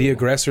 fuck you. The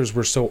aggressors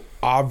were so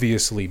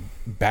obviously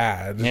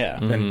bad Yeah.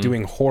 and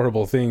doing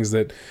horrible things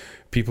that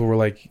people were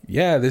like,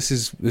 yeah, this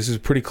is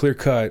pretty clear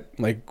cut.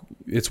 Like,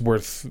 it's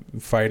worth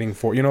fighting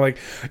for. You know, like,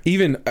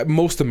 even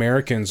most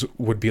Americans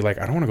would be like,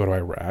 I don't want to go to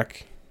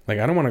Iraq. Like,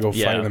 I don't want to go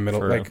fight in the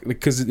middle. for Like,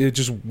 because it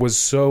just was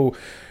so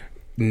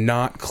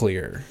not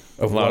clear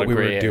of lot what of we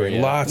were gray doing.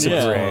 area. Lots of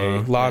Yeah. gray,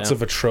 lots Yeah.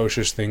 of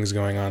atrocious things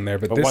going on there.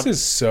 But But this what-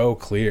 is so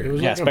clear. It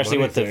was Yeah, like a especially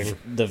money with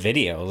thing. the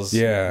videos.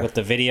 Yeah. with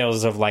the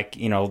videos of like,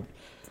 you know,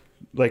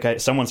 like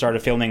someone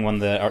started filming when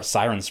the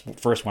sirens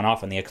first went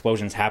off and the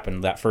explosions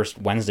happened that first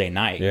Wednesday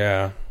night.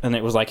 Yeah. And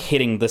it was like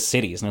hitting the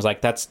cities, and it was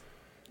like, that's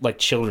like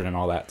children and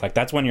all that. Like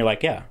that's when you're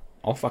like, yeah,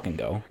 I'll fucking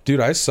go. Dude,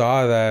 I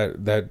saw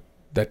that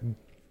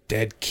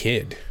dead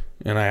kid,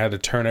 and I had to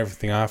turn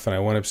everything off, and I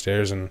went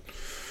upstairs, and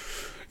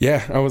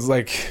yeah, I was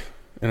like,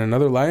 in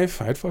another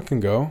life, I'd fucking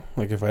go.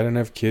 Like, if I didn't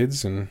have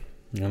kids, and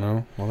You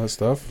know, all that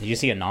stuff. Did you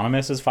see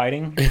Anonymous is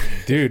fighting?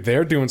 Dude,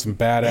 they're doing some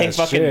badass They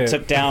fucking shit.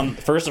 took down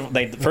the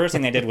first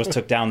thing they did was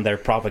took down their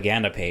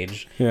propaganda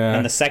page. Yeah.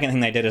 And the second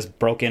thing they did is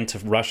broke into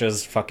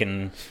Russia's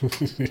fucking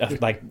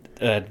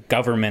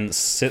government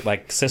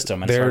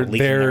system and started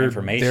leaking their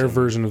information. Their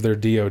version of their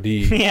DOD.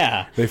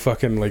 Yeah. They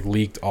fucking like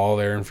leaked all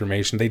their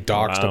information. They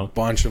doxed a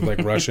bunch of like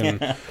Russian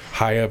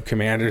high up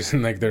commanders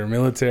in like their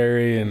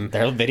military, and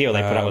Their video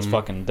they put out was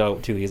fucking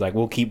dope too. He's like,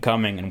 "We'll keep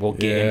coming and we'll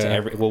get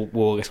into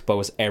we'll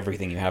expose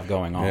everything you have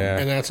going on." Yeah.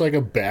 And that's like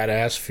a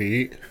badass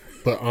feat.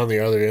 But on the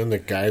other end, the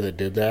guy that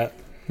did that,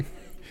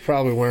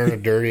 probably wearing a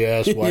dirty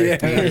ass white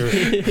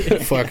beater,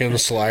 fucking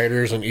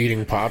sliders, and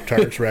eating Pop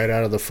Tarts right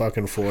out of the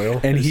fucking foil.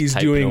 And he's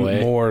typing doing away.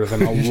 more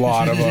than a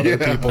lot of other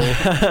people.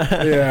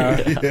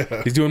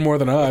 Yeah. He's doing more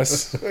than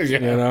us. You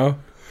know?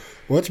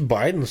 What's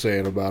Biden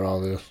saying about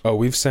all this? Oh,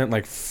 we've sent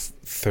like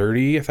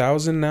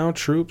 30,000 now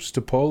troops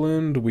to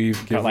Poland. We've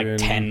given Got like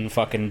 10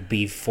 fucking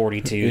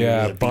B-42s,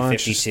 Yeah, a and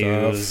bunch of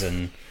B-52s, stuff.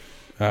 and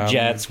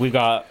jets. We've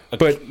got a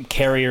but-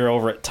 carrier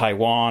over at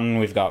Taiwan.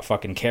 We've got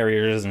fucking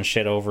carriers and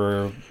shit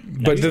over.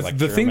 But next the, to, like,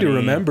 the thing to Germany.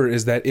 remember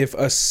is that if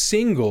a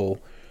single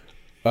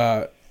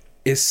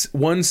is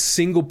one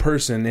single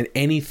person in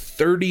any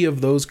 30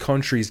 of those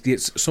countries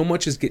gets so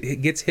much as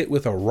gets hit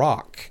with a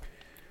rock,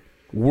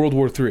 World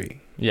War III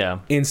Yeah.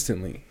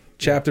 instantly,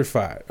 Chapter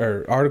 5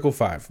 or Article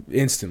 5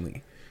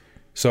 instantly.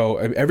 So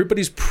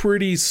everybody's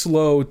pretty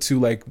slow to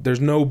like. There's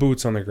no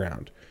boots on the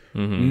ground.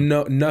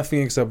 No,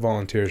 nothing except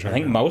volunteers. I Right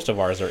think now. most of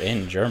ours are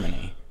in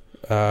Germany.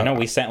 I know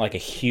we sent like a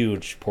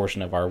huge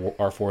portion of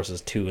our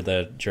forces to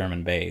the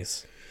German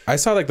base. I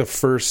saw like the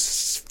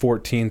first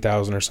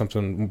 14,000 or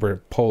something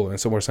were Poland.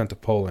 Somewhere sent to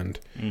Poland.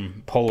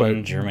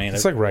 Poland, But Germany.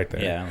 it's they're- like right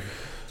there. Yeah.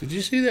 Did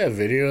you see that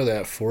video of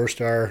that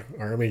 4-star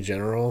Army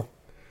general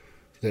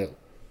that,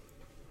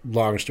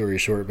 long story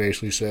short,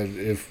 basically said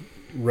if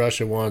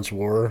Russia wants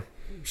war,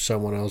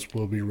 someone else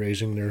will be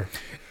raising their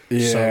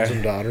sons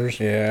and daughters?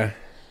 Yeah.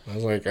 I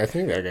was like, I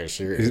think that guy's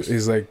serious.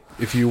 He's like,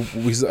 if you,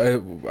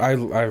 I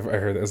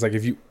heard that. It's like,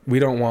 we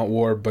don't want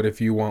war, but if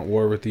you want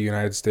war with the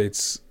United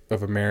States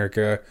of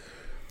America,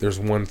 there's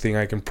one thing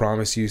I can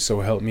promise you,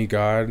 so help me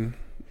God,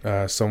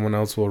 someone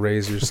else will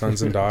raise your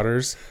sons and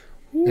daughters.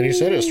 And he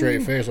said it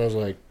straight face. I was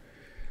like,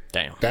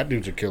 Damn. that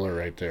dude's a killer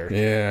right there.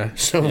 Yeah.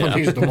 Someone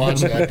needs to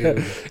watch that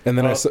dude. And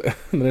then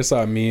I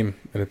saw a meme,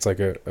 and it's like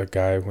a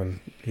guy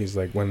when he's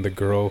like, when the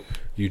girl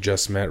you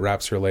just met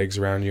wraps her legs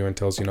around you and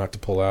tells you not to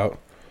pull out.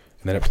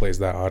 And then it plays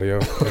that audio.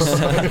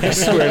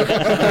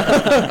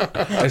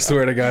 I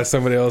swear to God,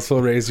 somebody else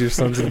will raise your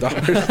sons and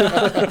daughters.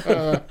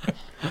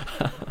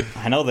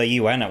 I know the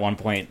UN at one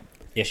point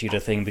issued a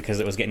thing because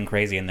it was getting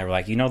crazy, and they were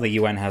like, the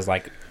UN has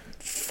like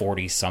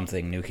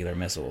 40-something nuclear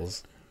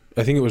missiles.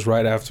 I think it was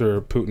right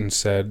after Putin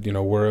said,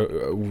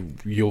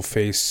 you'll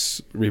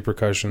face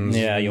repercussions.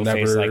 Yeah, you'll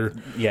never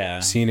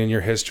face seen in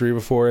your history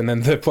before. And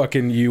then the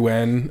fucking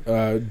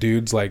UN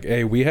dude's like,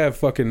 hey, we have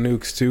fucking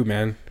nukes too,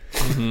 man.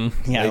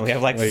 Yeah, we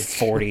have like like-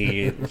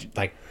 40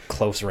 like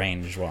close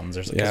range ones.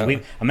 Yeah.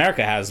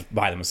 America has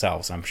by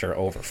themselves, I'm sure,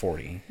 over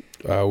 40.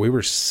 We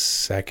were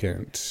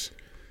second.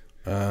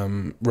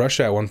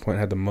 Russia at one point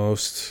had the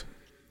most.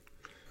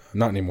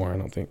 Not anymore, I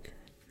don't think.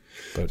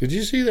 Did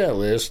you see that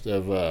list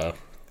of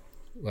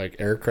like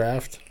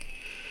aircraft?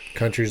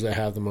 Countries that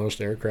have the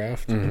most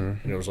aircraft? And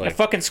it was Like like,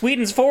 fucking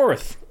Sweden's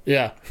fourth.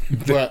 yeah.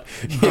 But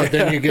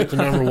then you get to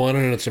number one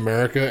and it's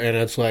America, and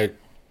it's like,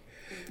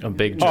 A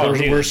big Oh, joke.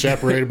 dude. we're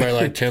separated by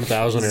like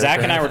 10,000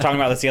 Zach and I were aircraft. talking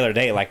about this the other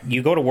day. Like,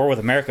 you go to war with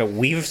America,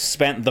 we've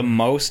spent the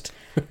most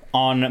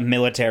on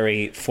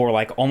military for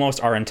like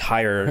almost our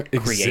entire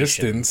creation.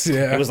 Existence,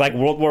 yeah. It was like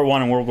World War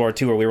I and World War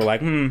II where we were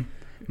like,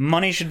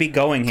 money should be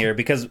going here,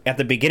 because at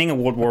the beginning of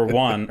World War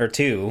I or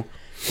II,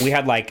 we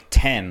had like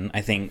 10, I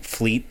think,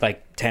 fleet,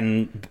 like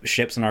 10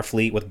 ships in our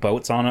fleet with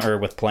boats on it or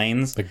with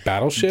planes. Like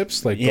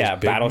battleships? Like Yeah,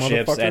 those big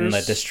battleships and the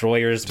motherfuckers?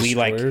 destroyers.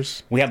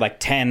 Destroyers? We had like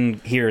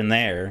 10 here and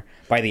there.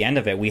 By the end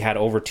of it, we had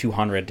over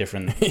 200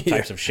 different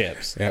types of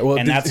ships. Yeah, well,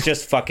 and did- that's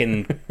just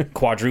fucking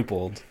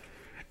quadrupled.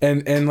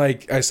 And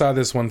like I saw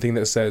this one thing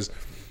that says,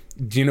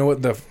 do you know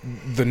what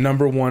the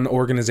number one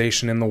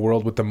organization in the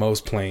world with the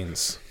most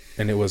planes?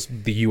 And it was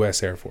the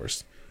U.S. Air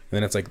Force. And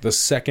then it's like the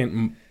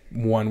second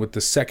one with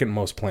the second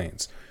most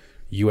planes,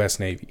 U.S.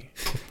 Navy.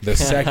 The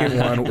second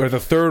one, or the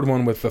third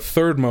one with the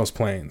third most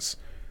planes,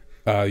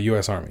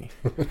 U.S. Army.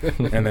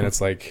 And then it's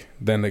like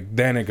then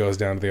it goes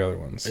down to the other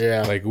ones.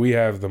 Yeah. Like we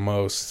have the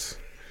most.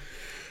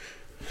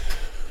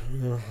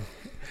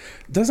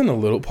 Doesn't a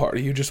little part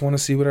of you just want to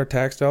see what our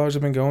tax dollars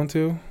have been going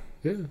to?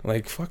 Yeah.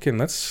 Like fucking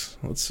let's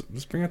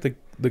bring out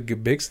the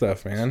big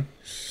stuff, man.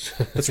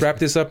 Let's wrap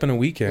this up in a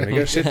weekend. We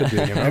got shit to do,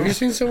 you Have you know?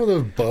 seen some of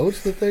those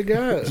boats that they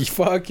got?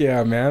 Fuck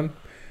yeah, man.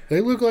 They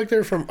look like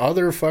they're from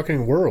other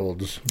fucking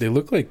worlds. They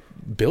look like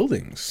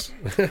buildings.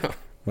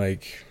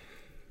 Like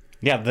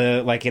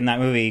Yeah, like in that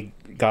movie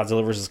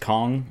Godzilla vs.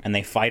 Kong, and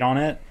they fight on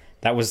it.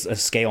 That was a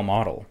scale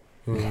model.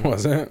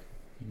 wasn't it?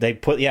 They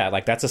put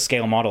like that's a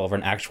scale model of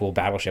an actual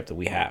battleship that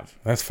we have.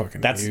 That's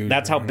fucking That's huge,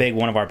 how man. big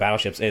one of our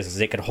battleships is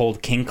it could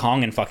hold King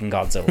Kong and fucking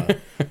Godzilla.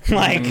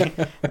 Like,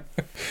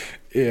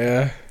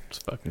 Yeah. It's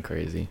fucking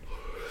crazy.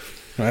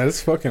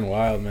 That's fucking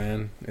wild,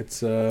 man.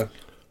 It's Well,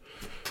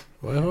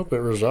 I hope it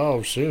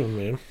resolves soon,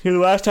 man. the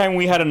last time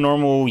we had a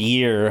normal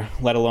year,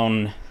 let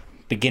alone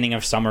beginning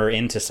of summer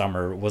into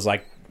summer, was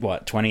like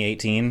what,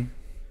 2018?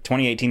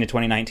 2018 to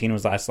 2019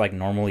 was the last like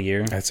normal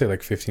year. I'd say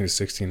like 15 to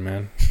 16,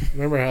 man.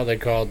 Remember how they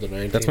called the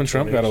 1920s? That's when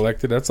Trump got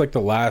elected. That's like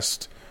the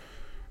last,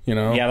 you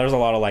know. Yeah, there was a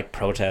lot of like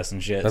protests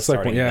and shit. That's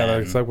like when, starting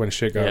then. that's like when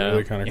shit got Yeah.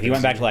 really kind of. If you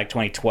went back to like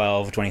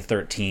 2012,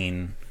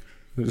 2013,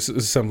 this is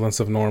a semblance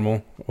of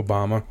normal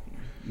Obama.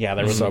 yeah,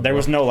 there was What's up, there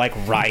was bro? no like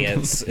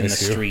riots in the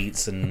Miss you.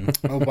 streets and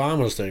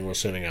Obama's thing was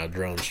sending out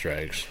drone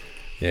strikes.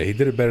 Yeah, he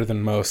did it better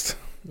than most.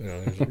 You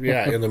know,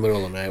 yeah, in the middle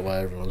of the night while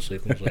everyone's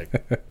sleeping. It's like,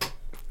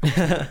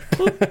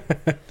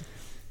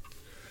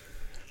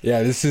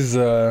 Yeah, this is.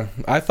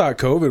 I thought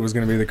COVID was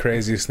going to be the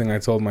craziest thing I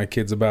told my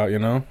kids about. You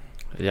know,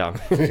 Yeah.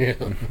 yeah.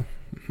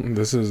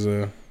 this is.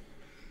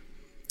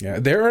 Yeah,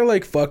 there are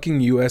like fucking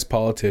U.S.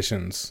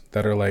 politicians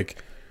that are like,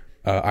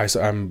 I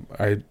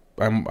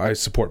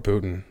support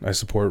Putin. I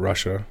support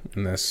Russia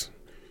in this,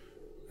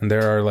 and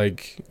there are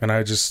like, and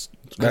I just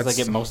because they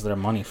get most of their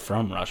money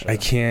from Russia. I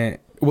can't.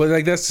 Well,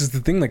 like that's just the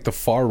thing. Like the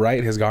far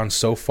right has gone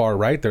so far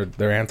right.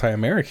 They're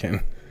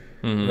anti-American.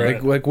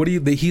 Right. Like what do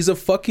you? He's a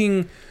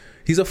fucking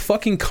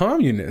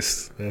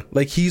communist. Yeah.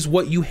 Like he's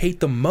what you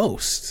hate the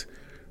most.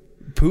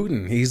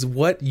 Putin. He's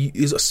what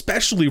is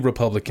especially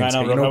Republicans.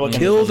 I know, hate. Republicans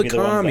Kill would the be the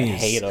ones that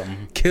commies. hate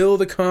 'em. Kill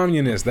the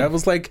communists. That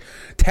was like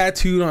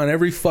tattooed on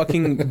every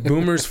fucking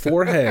boomer's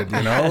forehead.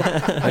 You know,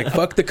 like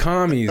fuck the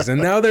commies.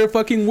 And now they're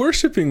fucking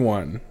worshiping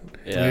one.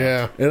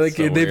 Yeah. And, like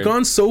So they've weird.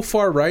 gone so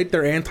far right,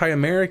 they're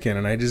anti-American,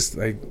 and I just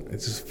like it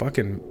just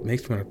fucking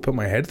makes me want to put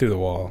my head through the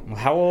wall.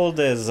 How old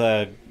is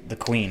the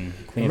Queen?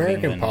 Queen of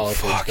American England?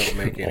 politics don't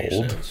make any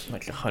old. sense.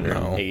 Like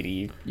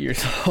 180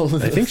 years old.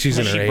 I think she's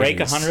Did in her she break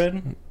 80s.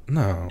 100?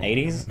 No,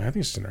 80s? I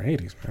think she's in her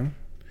 80s, man.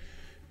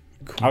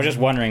 I was just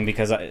wondering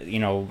because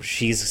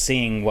she's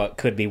seeing what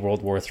could be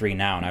World War III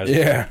now, and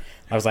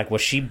I was like,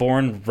 was she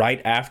born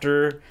right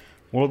after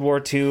World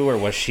War II, or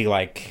was she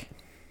like?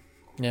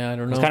 Yeah, I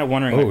don't I was know. kind of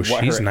wondering. Oh, like,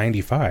 what she's her,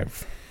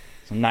 95.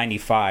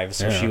 95,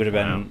 so Yeah. she would have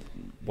been. Wow.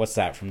 What's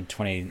that from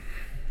 20?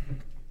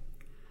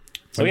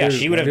 So When yeah, did-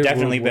 she would when have did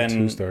definitely World War II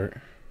been. start?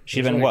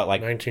 She'd have been what,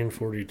 like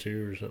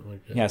 1942 or something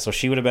like that. yeah? So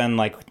she would have been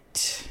like.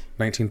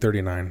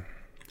 1939.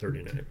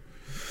 39.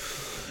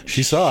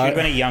 She saw She'd it. have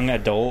been a young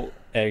adult,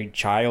 a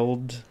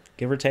child,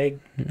 give or take.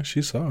 Yeah,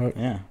 she saw it.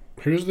 Yeah,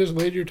 Who's this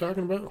lady you're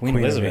talking about? Queen Queen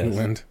of Elizabeth.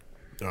 England.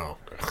 Oh.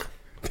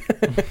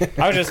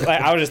 I was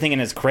just thinking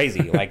it's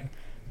crazy.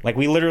 Like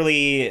we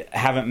literally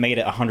haven't made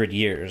it 100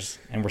 years,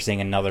 and we're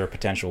seeing another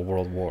potential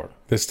world war.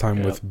 This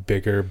time with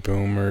bigger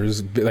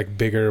boomers, like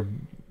bigger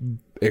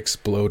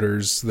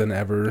exploders than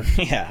ever.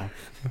 Yeah.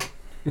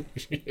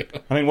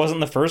 I mean,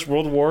 wasn't the first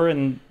World War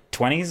in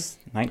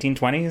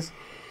 1920s?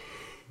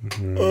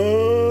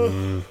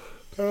 I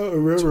don't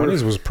remember.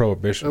 20s was I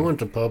prohibition. went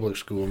to public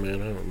school, man.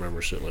 I don't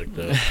remember shit like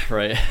that.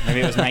 Right.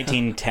 Maybe it was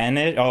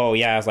 1910. Oh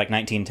yeah, it was like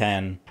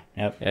 1910.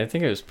 Yep. Yeah, I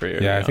think it was pretty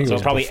early. Yeah, I think So it it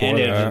was probably before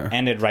that.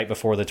 ended right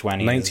before the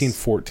 20s.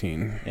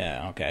 1914.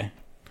 Yeah. Okay.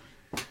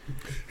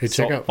 Hey,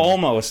 So check out.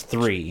 almost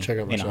three check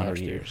out my in 100 socks,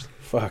 dude. years.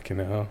 Fucking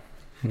hell.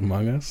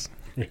 Among Us?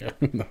 Yeah.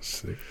 No,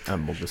 sick.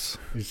 I'm bulbous.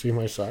 You see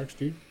my socks,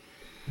 dude?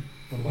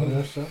 Among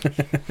Us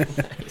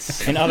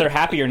socks? In other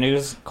happier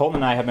news, Colton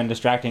and I have been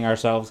distracting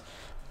ourselves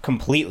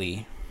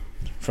completely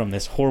from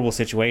this horrible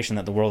situation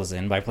that the world is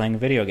in by playing a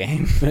video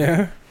game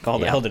Yeah?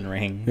 called Yeah. Elden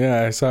Ring.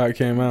 Yeah, I saw it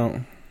came out.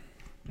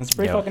 It's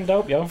pretty Yeah. fucking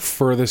dope, yo.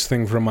 Furthest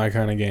thing from my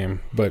kind of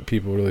game, but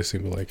people really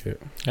seem to like it.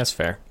 That's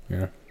fair.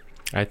 Yeah.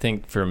 I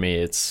think for me,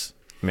 it's.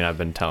 I mean, I've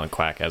been telling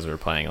Quack as we were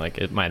playing, like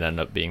it might end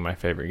up being my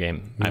favorite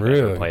game I've Really?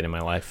 ever played in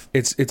my life.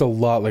 It's a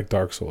lot like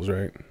Dark Souls,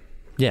 right?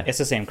 Yeah. It's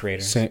the same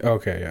creator.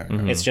 Okay, yeah.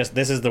 Mhm. It's just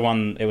this is the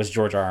one. It was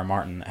George R. R.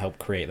 Martin that helped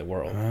create the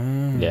world,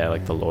 Yeah,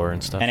 like the lore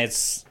and stuff. and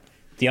it's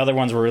the other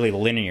ones were really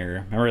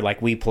linear. Remember,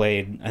 like we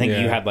played. I think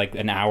Yeah. you had like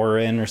an hour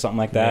in or something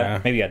like that.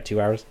 Yeah. Maybe you had 2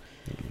 hours.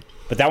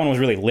 But that one was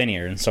really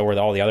linear, and so were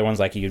all the other ones.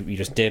 Like you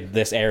just did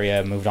this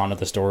area, moved on to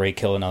the story,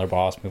 killed another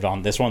boss, moved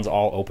on. This one's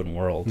all open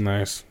world.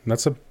 Nice.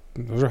 Those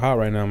are hot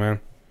right now, man.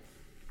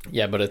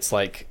 Yeah, but it's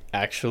like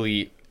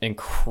actually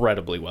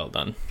incredibly well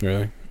done.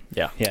 Really?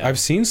 Yeah. Yeah, I've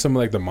seen some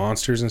like the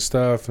monsters and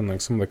stuff and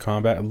like some of the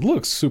combat. It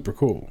looks super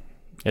cool.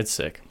 It's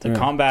sick. the Yeah.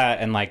 combat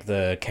and like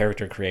the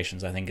character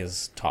creations, I think,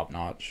 is top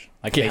notch.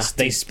 Like Yeah,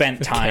 they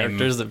spent time.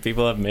 Characters that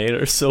people have made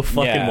are so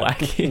fucking Yeah.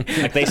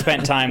 wacky. Like they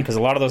spent time because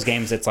a lot of those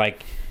games, it's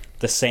like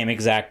the same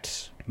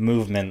exact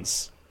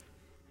movements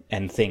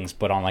and things,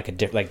 but on like a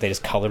different. Like they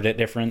just colored it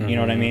different. You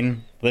know what I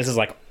mean? This is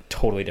like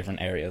totally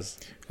different areas.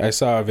 I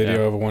saw a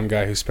video Yeah. of one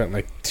guy who spent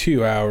like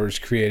 2 hours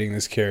creating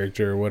this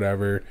character or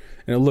whatever,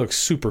 and it looks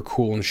super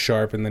cool and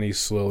sharp, and then he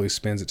slowly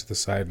spins it to the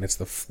side, and it's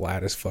the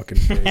flattest fucking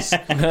face.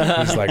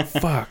 He's like,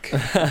 fuck.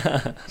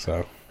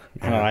 So,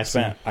 I don't know.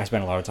 I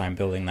spent a lot of time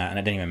building that, and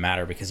it didn't even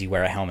matter because you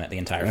wear a helmet the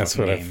entire That's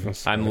fucking what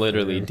game. I'm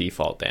literally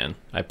default Dan.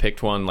 I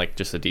picked one like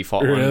just a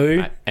default Really?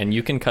 one. And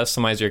you can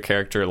customize your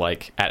character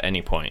like at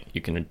any point.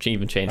 You can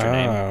even change your Oh.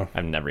 name.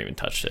 I've never even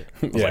touched it.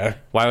 I was Yeah. like,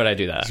 why would I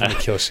do Just wanna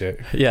that? kill shit.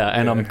 Yeah,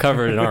 and I'm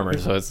covered in armor,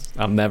 so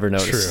I'll never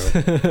notice.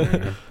 True.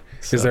 Yeah.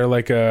 So- Is there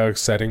like a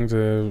setting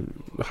to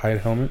hide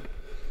helmet?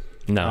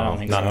 No, I don't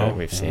think not so. that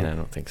we've seen. I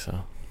don't think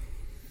so.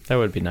 That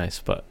would be nice,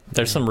 but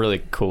there's some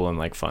really cool and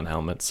like fun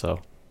helmets.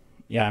 So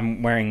Yeah,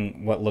 I'm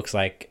wearing what looks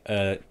like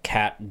a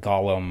cat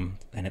golem,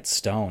 and it's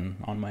stone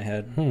on my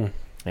head.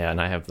 yeah,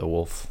 and I have the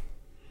wolf,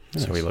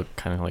 so we look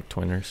kind of like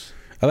twinners.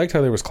 I liked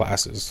how there was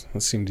classes.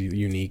 That seemed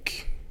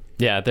unique.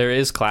 Yeah, there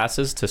is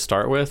classes to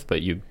start with,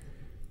 but you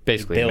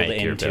basically Build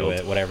make your into build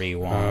it whatever you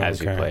want. as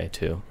you okay. play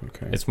too.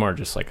 Okay. It's more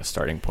just like a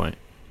starting point.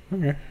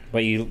 Okay.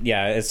 But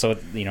it's so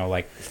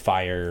like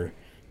fire,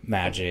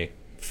 magic,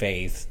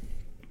 faith,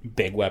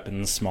 big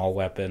weapons, small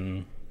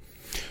weapon.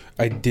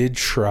 I did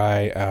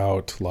try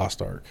out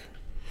Lost Ark.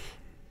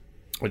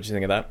 What did you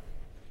think of that?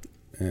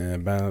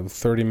 About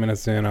 30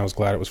 minutes in, I was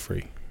glad it was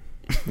free.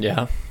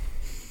 Yeah,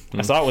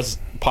 I saw it was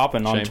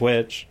popping on Shame.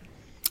 Twitch.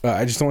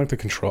 I just don't like the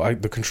control.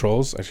 The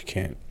controls, I just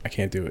can't. I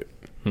can't do it.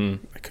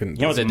 I couldn't.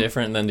 You know is it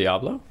different than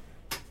Diablo?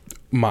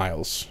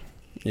 Miles.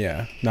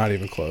 Yeah, not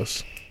even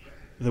close.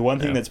 The one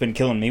thing Yeah. that's been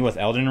killing me with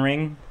Elden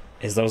Ring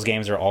is those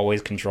games are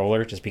always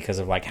controller just because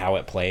of like how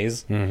it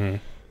plays. Mm-hmm.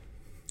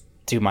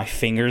 Dude, my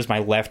fingers, my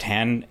left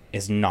hand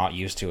is not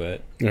used to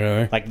it.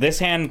 Really? Like this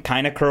hand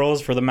kind of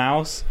curls for the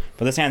mouse,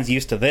 but this hand's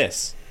used to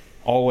this.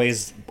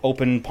 Always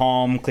open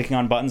palm, clicking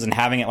on buttons, and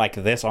having it like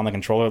this on the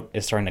controller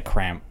is starting to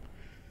cramp.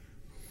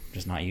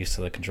 Just not used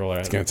to the controller.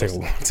 It's gonna take a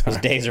long Those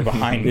time. days are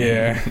behind me.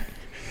 Yeah.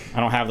 I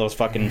don't have those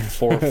fucking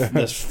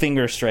this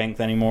finger strength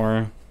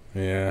anymore.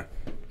 Yeah.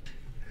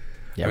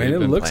 Yeah, I mean, we've it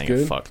been looks playing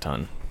good. a fuck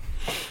ton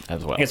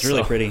as well. It's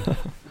really so pretty.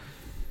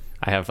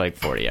 I have like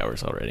 40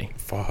 hours already.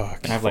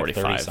 Fuck. I have like 30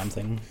 45.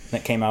 something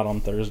that came out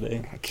on Thursday.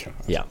 God.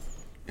 Yeah,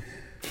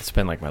 it's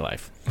been like my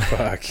life.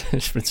 Fuck.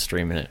 Just been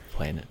streaming it,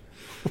 playing it.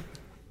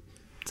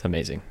 It's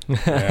amazing.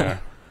 Yeah.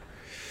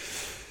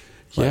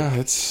 Yeah,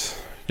 it's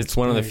It's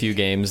one of the few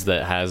games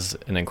that has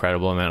an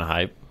incredible amount of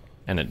hype,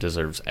 and it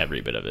deserves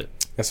every bit of it.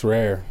 that's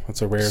rare.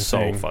 That's a rare So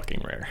thing.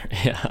 fucking rare.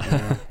 Yeah.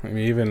 Yeah. I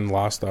mean, even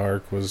Lost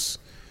Ark was.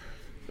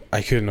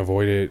 I couldn't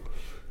avoid it.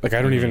 Like,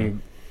 I don't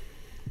even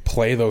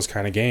play those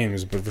kind of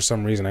games, but for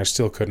some reason, I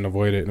still couldn't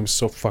avoid it. And it was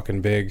so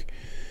fucking big.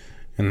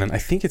 And then I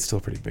think it's still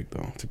pretty big,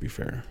 though. To be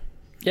fair,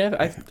 Yeah,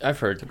 I've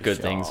heard good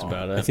things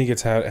about it. I think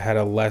it's had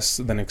a less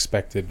than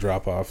expected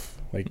drop off.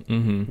 Like,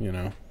 Mm-hmm. you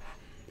know,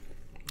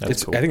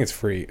 That's cool. I think it's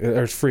free.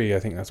 Or it's free. I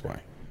think that's why.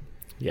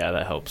 Yeah,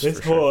 that helps. This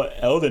for sure. whole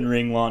Elden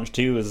Ring launch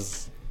too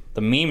is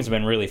the memes have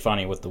been really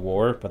funny with the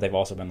war, but they've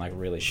also been like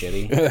really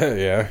shitty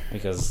Yeah.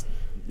 because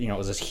it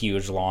was this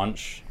huge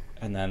launch,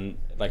 and then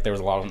like there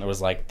was a lot of them that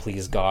was like,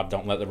 please God,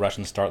 don't let the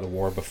Russians start the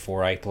war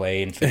before I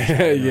play and finish.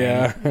 Elden Ring."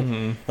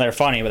 Yeah. They're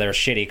funny, but they were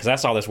shitty because I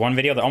saw this one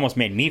video that almost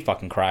made me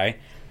fucking cry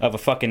of a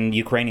fucking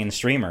Ukrainian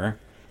streamer.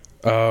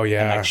 Oh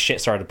yeah. Like shit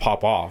started to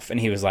pop off, and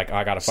he was like,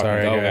 "I gotta fucking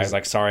Sorry, go, guys. guys.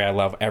 Like, sorry, I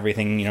love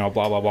everything, blah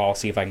blah blah. I'll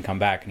see if I can come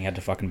back." And he had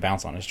to fucking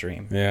bounce on his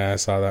stream. Yeah, I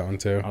saw that one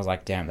too. I was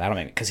like, "Damn, that'll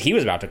make me," because he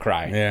was about to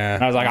cry. Yeah.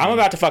 and I was like, "I'm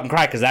about to fucking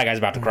cry because that guy's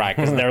about to cry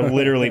because they're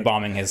literally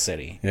bombing his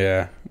city."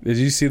 Yeah. Did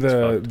you see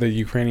the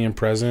Ukrainian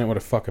president? What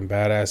a fucking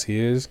badass he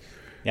is.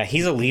 Yeah,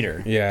 he's a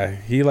leader. Yeah,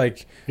 he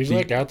like. He's the-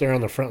 like out there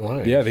on the front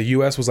line. Yeah, the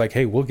U.S. was like,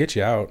 "Hey, we'll get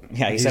you out."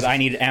 Yeah, he said, "I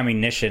need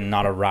ammunition,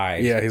 not a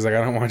ride." Yeah, he's like,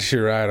 "I don't want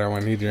your ride. I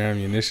want need your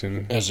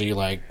ammunition." As he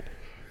like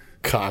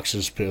cocks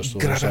his pistol.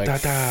 He's like,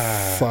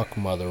 Gra-da-da-da. fuck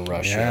Mother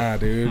Russia. Yeah,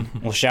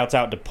 dude. Well, shouts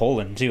out to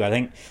Poland too. I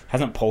think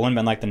hasn't Poland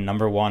been like the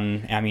number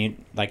one?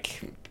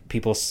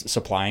 People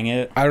supplying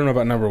it. I don't know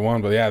about number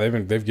one, but yeah,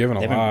 they've given a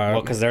They've lot.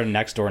 well, because they're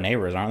next door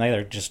neighbors, aren't they?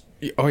 They're just.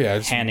 Oh yeah,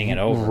 it's handing it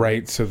over.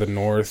 right to the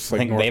north. I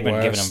Like think they've been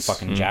giving them northwest.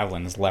 fucking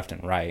javelins left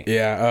and right.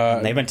 Yeah,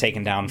 They've been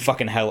taking down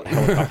fucking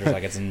helicopters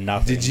like it's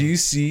nothing. did you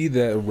see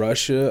that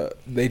Russia?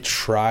 They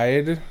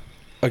tried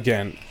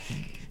again.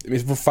 We're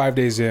 5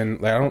 days in.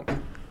 Like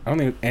I don't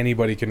think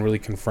anybody can really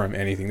confirm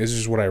anything. This is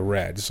just what I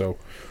read. So,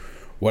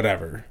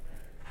 whatever.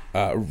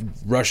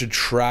 Russia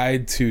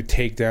tried to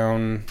take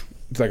down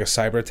like a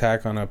cyber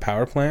attack on a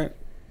power plant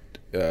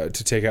to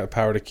take out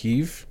power to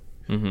Kyiv,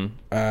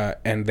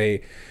 and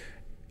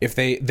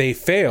they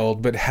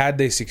failed. But had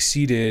they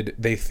succeeded,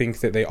 they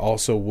think that they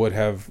also would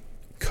have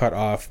cut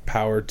off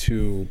power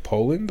to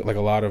Poland, like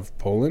a lot of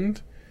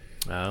Poland,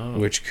 Oh.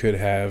 which could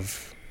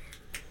have,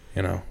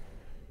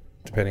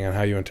 depending on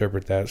how you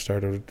interpret that,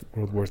 started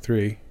World War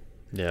III.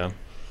 Yeah.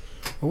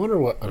 I wonder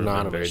what Would've been very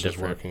Anonymous is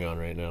different. working on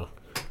right now.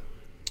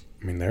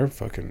 I mean, they're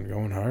fucking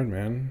going hard,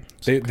 man.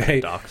 They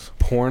Docs.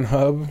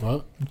 Pornhub.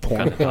 What?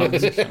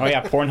 Pornhub. Oh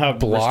yeah, Pornhub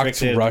Blocked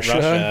restricted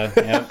Russia.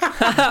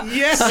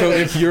 Yep. So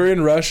if you're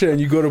in Russia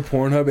and you go to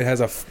Pornhub, it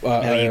has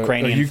a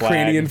Ukrainian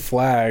Ukrainian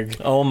flag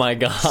Oh my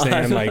god.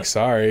 saying like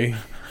sorry.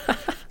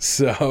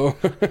 So,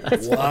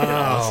 Wow.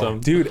 Awesome.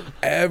 dude,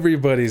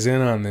 everybody's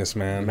in on this,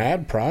 man.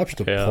 Mad props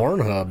to Yeah.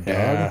 Pornhub, dog.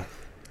 Yeah.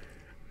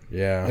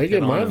 Yeah. They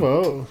get my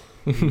vote.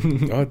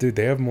 Oh, dude,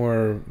 they have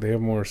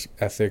more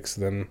ethics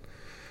than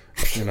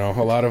a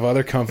lot of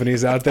other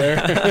companies out there.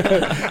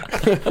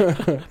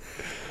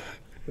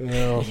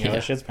 Yeah,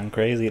 that shit's been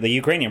crazy. The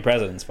Ukrainian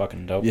president's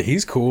fucking dope. Yeah,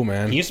 he's cool,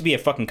 man. He used to be a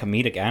fucking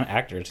comedic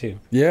actor too.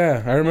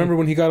 Yeah, I remember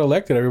when he got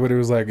elected, everybody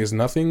was like, "Is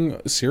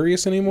nothing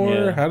serious anymore?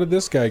 Yeah. How did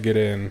this guy get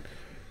in?"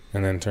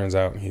 And then turns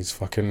out he's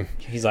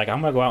like, I'm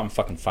gonna go out and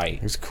fucking fight.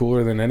 he's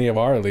cooler than any of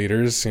our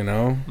leaders, you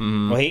know.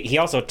 Well, he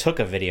also took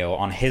a video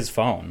on his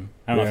phone.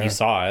 I don't know if Yeah. you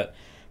saw it,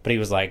 but he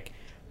was like,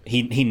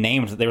 he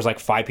named, there was like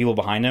 5 people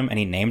behind him, and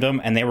he named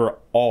them, and they were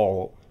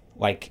all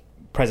like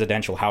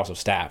presidential house of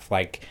staff,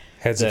 like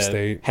Heads of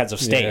state. heads of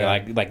state.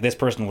 Yeah. Like this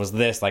person was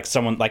this, like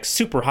someone like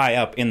super high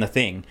up in the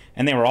thing,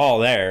 and they were all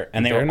there,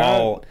 and they were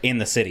all in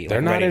the city. They're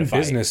like, not ready in to fight.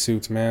 business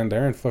suits, man.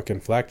 They're in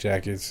fucking flak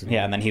jackets.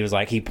 Yeah, and then he was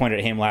like, he pointed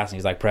at him last, and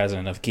he's like,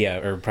 president of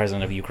Kiev or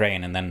president of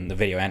Ukraine, and then the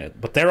video ended.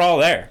 But they're all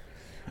there.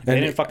 They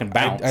And didn't fucking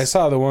bounce. I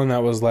saw the one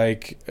that was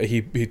like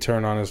he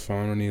turned on his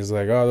phone and he's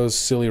like, "Oh, those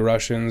silly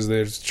Russians!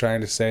 They're just trying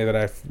to say that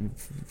I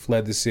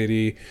fled the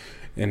city,"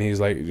 and he's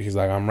like,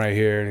 "I'm right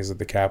here," and he's at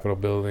the Capitol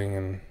building,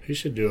 and He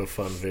should do a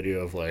fun video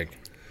of like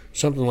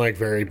something like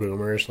very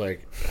boomers,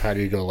 like how do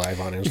you go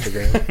live on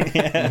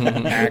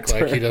Instagram? Act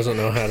like he doesn't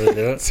know how to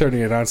do it.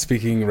 turning it on,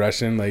 speaking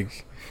Russian,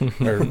 like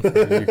or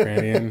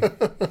Ukrainian.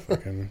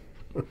 Fucking,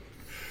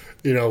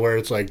 You know, where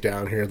it's like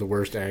down here, the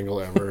worst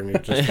angle ever, and he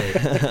just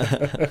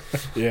like,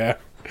 yeah,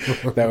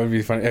 that would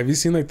be funny. Have you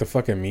seen like the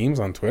fucking memes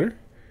on Twitter?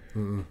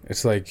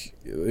 It's like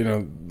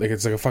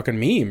it's like a fucking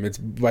meme. It's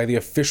by the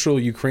official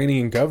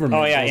Ukrainian government.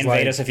 oh yeah, It's invade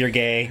like, us if you're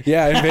gay.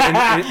 Yeah,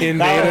 invade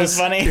That was us.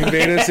 funny.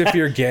 Invade us if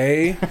you're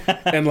gay,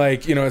 and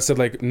like it said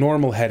like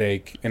normal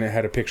headache, and it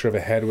had a picture of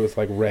a head with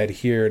like red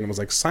here, and it was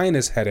like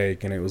sinus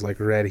headache, and it was like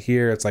red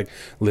here. It's like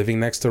living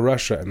next to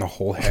Russia, and the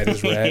whole head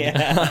is red.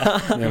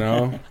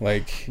 Yeah.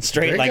 Like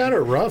Straight they like got it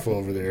rough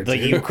over there. the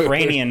Too.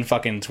 Ukrainian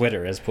fucking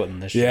Twitter is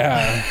putting this shit.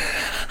 yeah,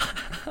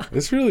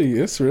 it's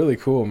really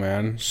cool,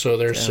 man. So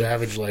they're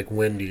savage like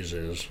Wendy's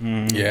is.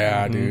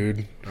 Yeah,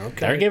 dude. Okay.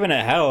 They're giving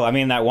it hell. I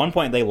mean, at one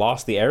point they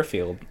lost the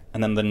airfield,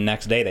 and then the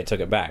next day they took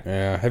it back.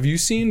 Yeah. Have you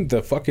seen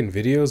the fucking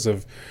videos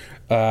of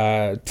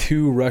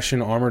 2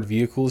 Russian armored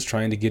vehicles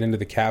trying to get into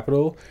the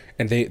Capitol,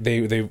 and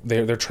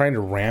they're trying to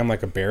ram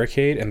like a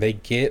barricade, and they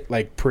get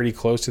like pretty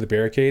close to the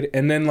barricade,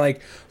 and then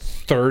like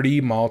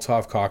 30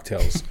 Molotov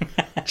cocktails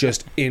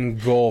just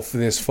engulf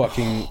this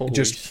fucking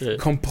Holy shit.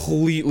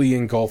 completely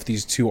engulf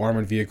these 2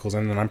 armored vehicles,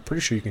 and then I'm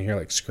pretty sure you can hear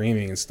like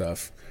screaming and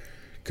stuff,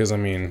 because I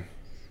mean,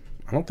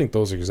 I don't think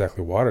those are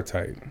exactly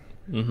watertight.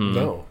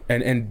 No.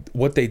 And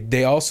what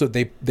they also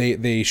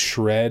they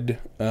shred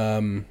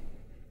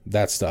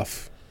that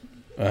stuff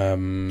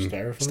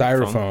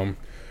styrofoam,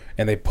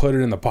 and they put it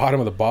in the bottom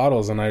of the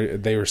bottles, and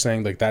they were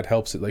saying like that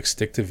helps it like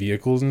stick to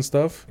vehicles and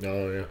stuff.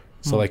 Oh yeah.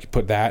 So like you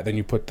put that, then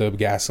you put the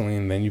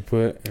gasoline, then you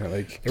put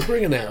like They're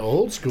bringing that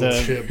old school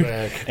shit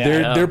back.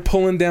 they're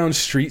pulling down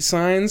street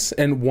signs,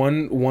 and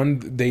one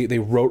they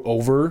wrote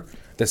over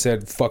that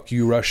said "fuck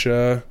you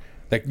Russia,"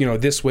 like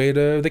this way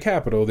to the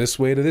Capitol, this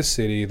way to this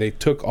city. They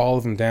took all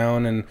of them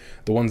down, and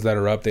the ones that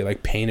are up they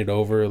like painted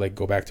over like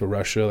go back to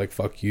Russia, like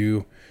fuck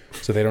you,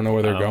 so they don't know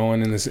where they're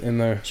going in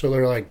the. So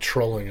they're like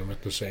trolling him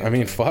at the same. I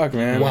mean, time. fuck,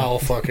 man. While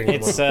fucking. him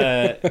It's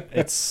up.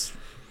 it's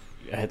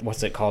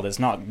what's it called? It's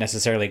not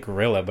necessarily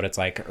guerrilla, but it's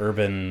like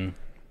urban.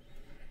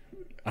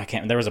 I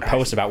can't. There was a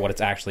post about what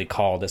it's actually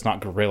called. It's not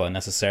guerrilla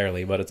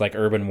necessarily, but it's like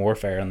urban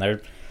warfare, and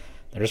they're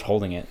just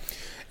holding it.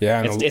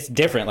 Yeah, It's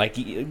different. Like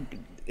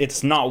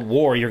it's not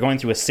war. You're going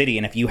through a city,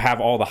 and if you have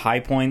all the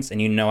high points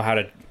and you know how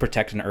to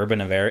protect an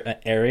urban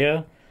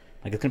area,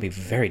 like it's gonna be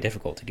very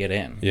difficult to get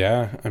in.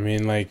 Yeah, I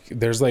mean, like,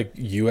 there's like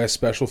U.S.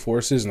 special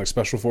forces and like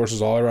special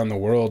forces all around the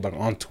world, like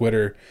on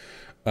Twitter,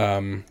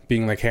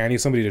 being like, "Hey, I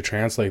need somebody to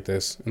translate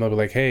this," and they'll be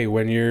like, "Hey,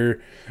 when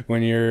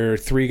you're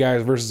 3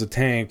 guys versus a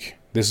tank,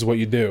 this is what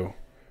you do.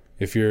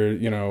 If you're,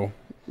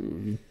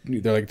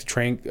 they're like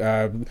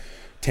the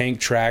tank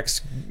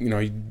tracks,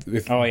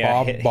 if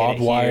hit barbed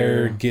it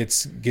wire here.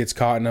 gets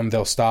caught in them,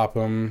 they'll stop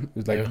them.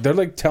 Like they're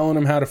like telling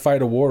them how to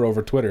fight a war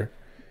over Twitter."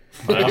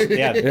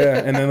 Yeah,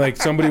 Yeah, and then like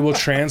somebody will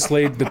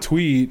translate the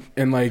tweet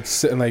and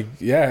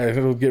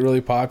it'll get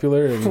really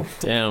popular. And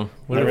Damn,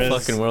 what There a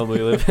is- fucking world we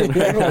live in.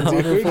 What a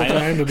wonderful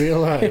time to be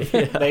alive.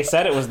 They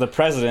said it was the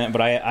president,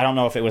 but I don't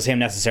know if it was him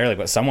necessarily.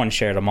 But someone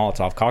shared a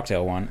Molotov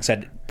cocktail one. It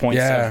said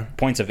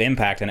points of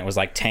impact, and it was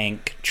like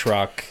tank,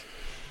 truck,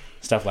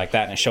 stuff like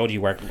that, and it showed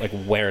you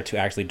where to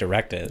actually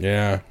direct it.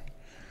 yeah,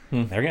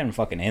 They're getting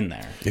fucking in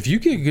there. if you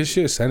get good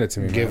shit, send it to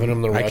me. Giving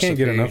man. them the I can't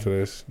get recipe. enough of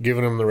this.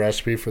 Giving them the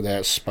recipe for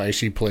that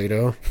spicy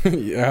Play-Doh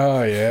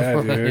Oh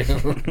yeah, dude.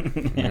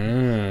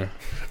 Mm.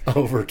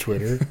 over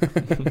Twitter.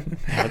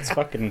 That's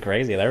fucking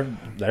crazy.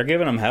 They're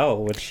giving them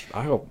hell, which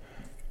I hope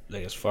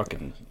they just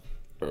fucking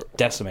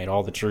decimate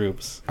all the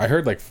troops. I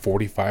heard like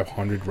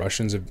 4,500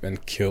 Russians have been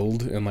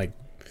killed in like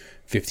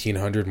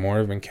 1,500 more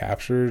have been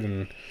captured,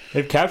 and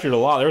They've captured a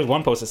lot. There was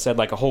one post that said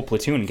like a whole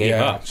platoon gave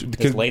up, because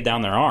just laid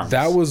down their arms.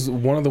 that was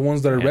one of the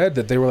ones that I read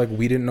that they were like,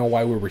 we didn't know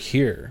why we were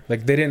here.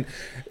 Like they didn't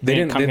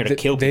come here to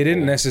kill they didn't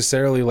people.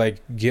 necessarily like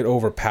get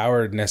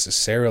overpowered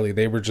necessarily.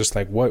 They were just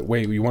like, what?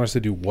 Wait, you want us to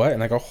do what? And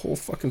like a whole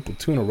fucking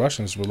platoon of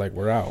Russians were like,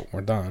 we're out,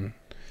 we're done.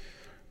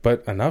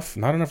 But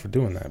not enough for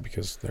doing that,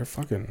 because they're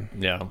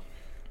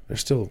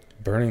still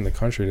burning the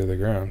country to the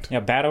ground. Yeah,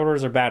 bad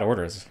orders are bad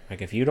orders.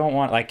 Like if you don't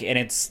want and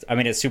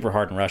it's super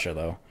hard in Russia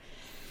though.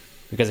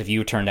 Because if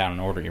you turn down an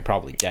order, you're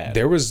probably dead.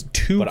 There was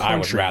two but countries. I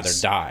would rather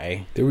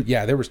die.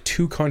 There was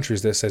 2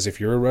 countries that says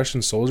if you're a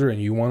Russian soldier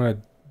and you want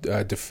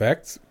to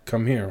defect,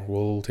 come here.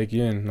 We'll take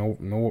you in.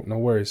 No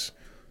worries.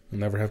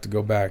 You'll never have to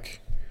go back.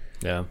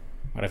 Yeah.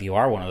 But if you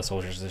are one of the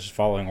soldiers that's just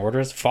following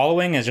orders,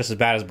 following is just as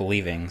bad as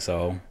believing.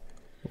 So,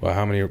 Well,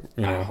 how many?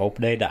 I hope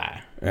they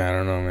die. I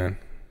don't know, man.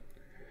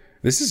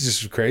 This is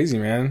just crazy,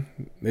 man.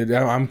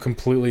 I'm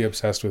completely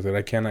obsessed with it.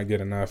 I cannot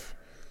get enough.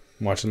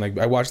 I'm watching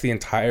I watched the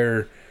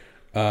entire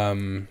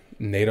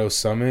NATO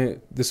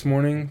summit this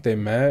morning. They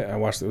met. I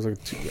watched it. Was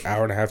like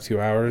hour and a half, 2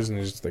 hours, and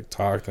they just like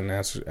talked and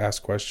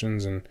asked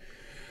questions, and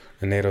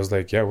NATO's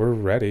like, yeah, we're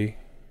ready.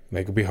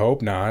 Like we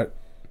hope not.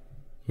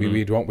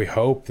 We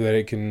hope that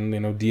it can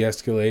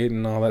de-escalate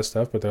and all that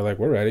stuff, but they're like,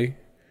 we're ready.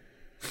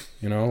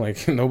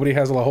 Like nobody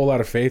has a whole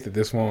lot of faith that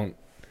this won't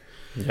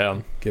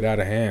get out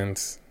of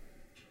hand.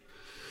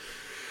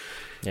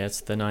 Yeah,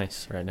 it's thin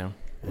ice right now.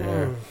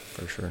 Yeah,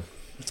 for sure.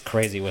 It's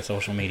crazy with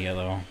social media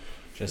though.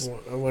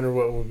 I wonder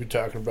what we'll be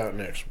talking about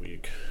next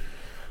week.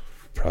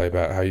 Probably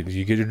about how did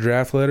you get your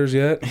draft letters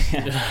yet?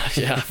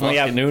 Yeah, Well,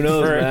 yeah, who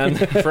knows, man?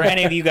 For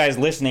any of you guys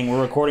listening,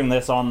 we're recording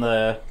this on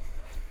the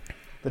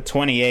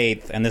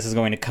 28th, and this is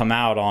going to come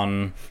out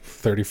on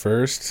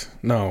 31st?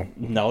 No,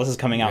 this is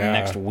coming out Yeah.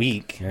 next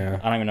week. Yeah.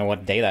 I don't even know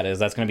what day that is.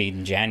 That's going to be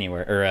in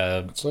January,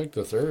 or It's like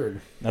the 3rd.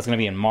 that's going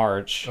to be in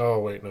March. Oh,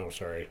 wait, no,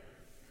 sorry.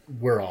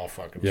 We're all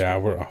fucking yeah,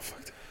 stupid. we're all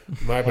fucked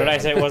up. My What did I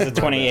bad. say? It was the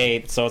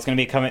 28th, so it's going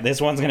to be coming. This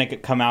one's going to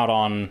come out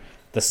on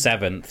the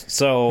 7th.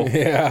 So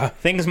Yeah,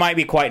 things might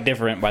be quite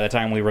different by the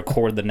time we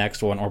record the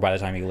next one, or by the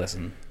time you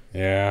listen.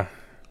 yeah.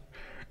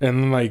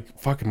 And then like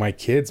fucking my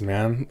kids,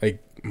 man.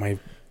 Like my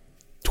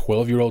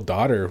 12-year-old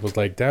daughter was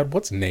like, Dad,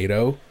 what's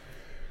NATO?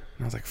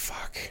 And I was like,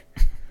 fuck.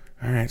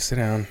 All right, sit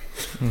down.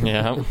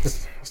 Yeah.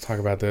 Let's talk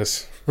about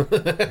this.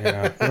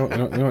 Yeah. You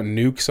know what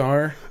nukes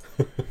are?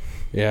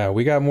 Yeah,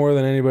 we got more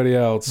than anybody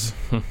else.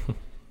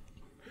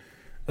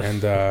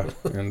 And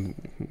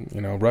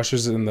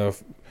Russia's in the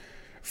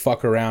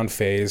fuck around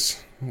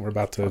phase. We're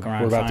about to Fuck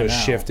around, find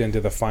shift into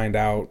the find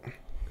out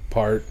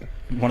part.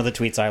 One of the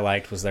tweets I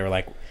liked was they were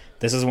like,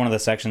 this is one of the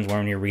sections where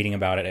when you're reading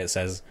about it, it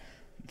says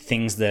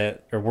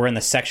we're in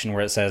the section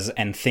where it says,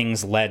 and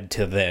things led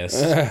to this.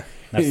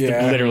 That's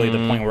literally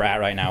the point we're at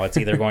right now. It's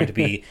either going to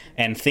be,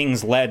 and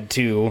things led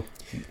to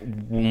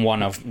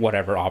one of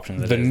whatever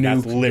options it The is. nuke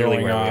That's literally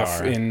going where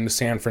off we are. in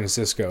San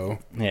Francisco.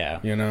 Yeah.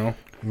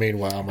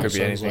 Meanwhile, my Could be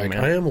son's anything, like,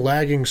 man. I am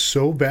lagging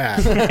so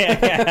bad.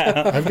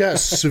 I've got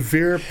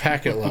severe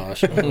packet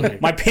loss. I'm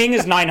like, My ping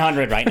is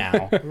 900 right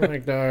now.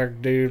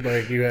 dog, dude,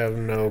 like, you have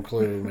no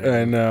clue, man.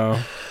 I know.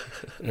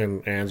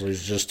 And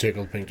Ansley's just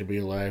tickled pink to be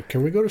alive.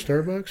 Can we go to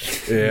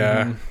Starbucks?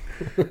 Yeah.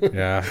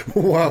 Yeah.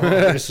 While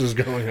this is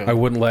going on. I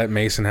wouldn't let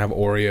Mason have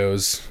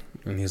Oreos.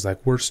 And he's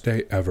like, worst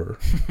day ever.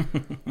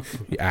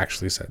 He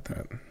actually said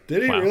that.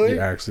 Did he Wow. really? He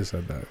actually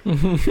said that.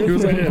 He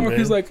was like, Yeah, man.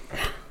 he's like,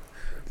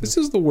 this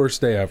is the worst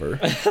day ever.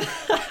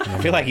 I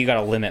feel like you got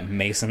to limit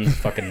Mason's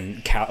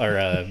fucking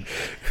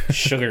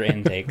sugar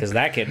intake, because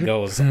that kid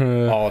goes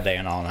all day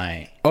and all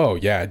night. Oh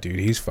yeah, dude,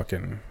 he's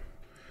fucking,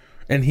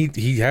 and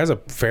he has a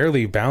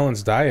fairly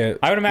balanced diet.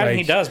 I would imagine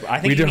he Like, does, but I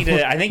think we you need don't-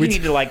 to. I think you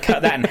need to like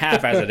cut that in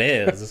half as it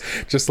is.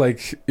 just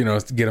like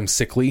get him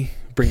sickly,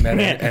 bring that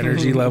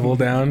energy level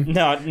down.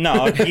 No,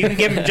 you can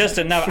give him just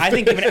enough. I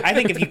think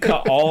if you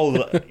cut all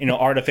the,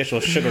 artificial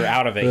sugar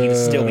out of it, he'd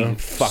still be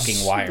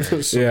fucking wired.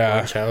 Yeah.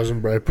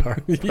 Munchausen by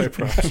proxy.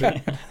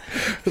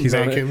 He's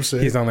on Make him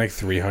sick. he's on like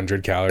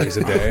 300 calories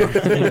a day.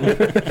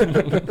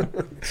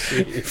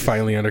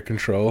 Finally under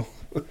control.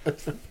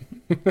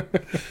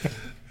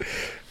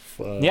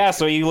 Yeah,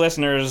 so you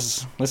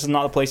listeners, this is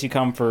not the place you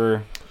come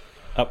for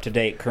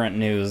up-to-date current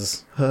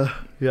news. Yeah.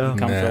 Come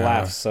for Nah.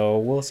 laughs. So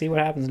we'll see what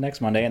happens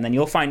next Monday, and then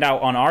you'll find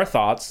out on our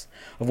thoughts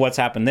of what's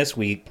happened this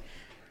week.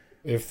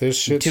 If this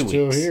shit's 2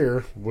 still weeks.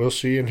 here, we'll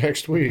see you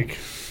next week.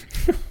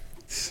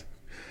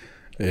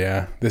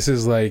 Yeah, this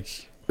is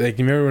like you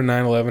remember when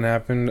 9/11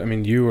 happened? I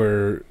mean, you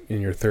were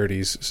in your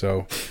 30s,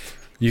 so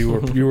you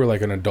were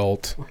like an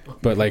adult,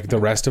 but like the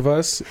rest of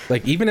us,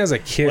 like even as a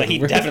kid, Well, he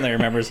definitely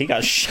remembers he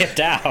got shipped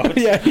out.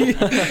 yeah,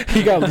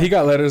 he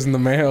got letters in the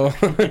mail,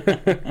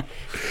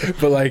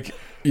 but like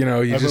you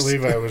I just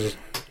believe I was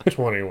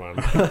 21.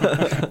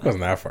 wasn't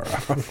that far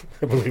off,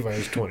 I believe I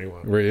was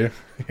 21. were you?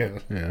 Yeah.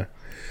 Yeah.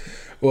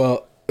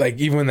 Well, like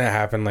even when that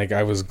happened, like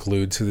I was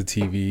glued to the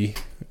TV,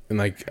 and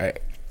like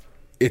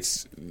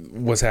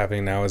what's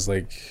happening now is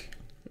like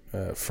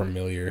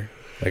familiar.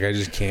 Like I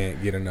just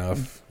can't get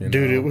enough.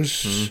 Dude,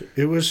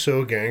 it was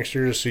so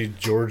gangster to see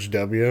George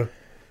W.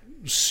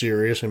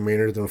 serious and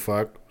meaner than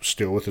fuck,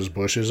 still with his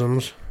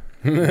Bushisms,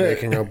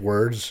 making up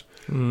words.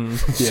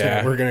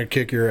 Yeah, We're gonna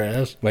kick your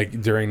ass.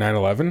 like during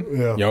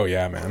 9/11. Yeah. Oh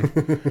yeah, man.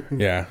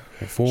 Yeah,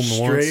 fool me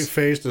Straight once.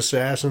 faced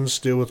assassins,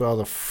 still with all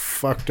the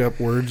fucked up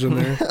words in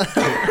there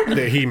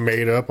that he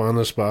made up on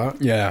the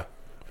spot. Yeah,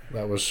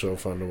 That was so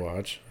fun to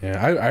watch.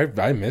 yeah.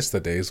 I miss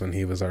the days when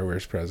he was our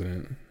worst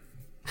president.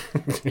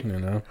 You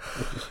know.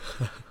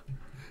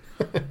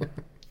 That's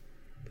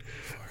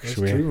Should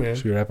we, true, man.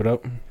 Should we wrap it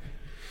up?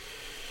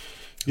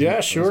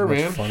 Yeah, sure, As much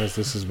man. fun as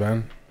this has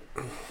been.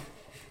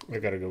 I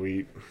gotta go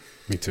eat.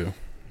 Me too.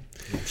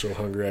 I'm so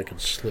hungry I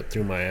could slip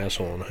through my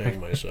asshole and hang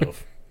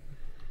myself.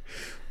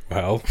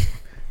 Well,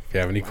 if you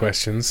have any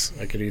questions,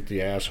 I could eat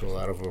the asshole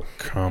out of a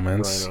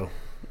comments, rhino.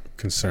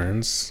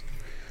 concerns,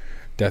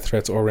 death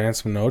threats, or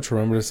ransom notes,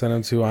 remember to send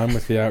them to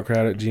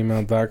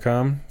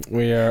imwiththeoutcrowd@gmail.com.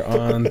 We are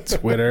on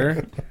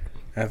Twitter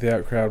at the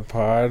Outcrowd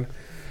Pod.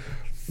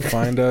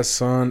 Find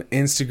us on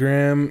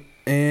Instagram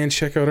and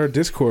check out our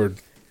Discord.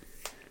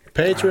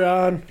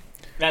 Patreon.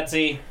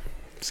 Betsy.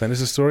 Send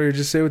us a story or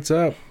just say what's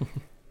up.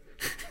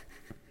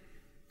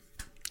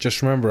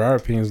 Just remember, our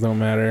opinions don't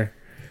matter.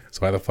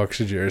 So why the fuck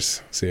should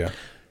yours? See ya.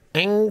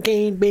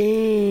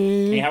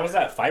 Hey, how was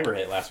that fiber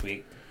hit last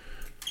week?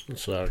 It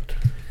sucked.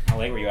 How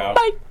late were you out?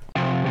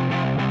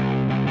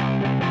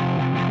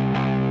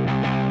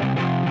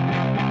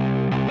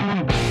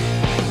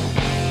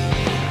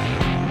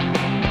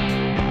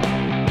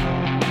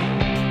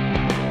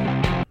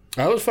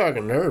 I was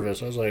fucking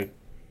nervous. I was like,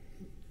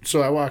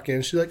 so I walk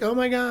in. She's like, "Oh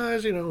my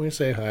guys," we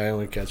say hi and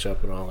we catch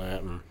up and all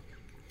that. And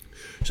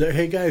she's like,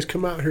 "Hey guys,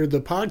 come out here.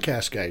 The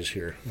podcast guy's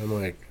here." I'm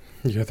like,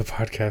 You're the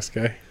podcast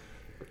guy.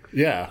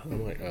 "Yeah."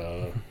 I'm like,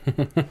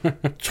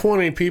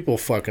 20 people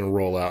fucking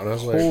roll out, and I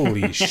was like,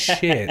 Holy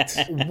shit.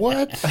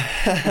 "What?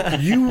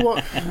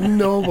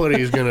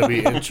 Nobody's gonna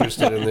be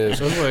interested in this."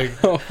 I was like,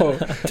 Oh,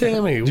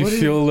 "Tammy, did you what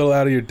feel a little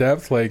out of your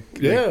depth?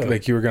 Yeah.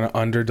 Like you were going to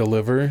under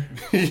deliver?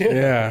 yeah.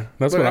 Yeah,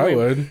 that's But what I mean,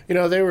 would.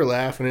 They were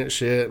laughing at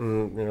shit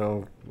and,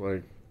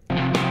 like,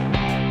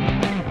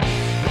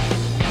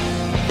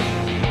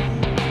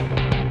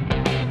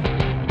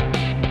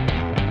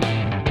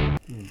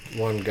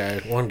 one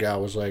guy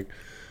was like,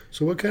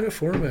 "So what kind of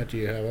format do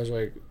you have?" I was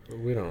like,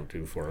 "We don't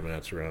do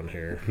formats around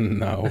here.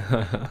 No.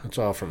 It's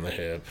all from the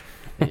hip."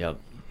 Yep.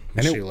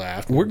 And And she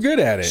laughed. We're good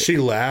at it. She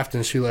laughed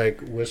and she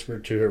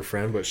whispered to her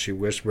friend, but she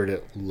whispered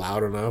it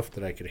loud enough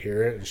that I could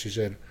hear it. And she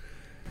said,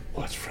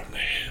 "What's from the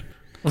hip?"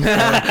 I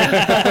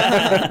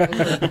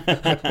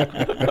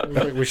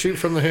was like, "We shoot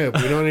from the hip.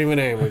 We don't even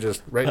aim. We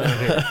just right down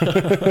here."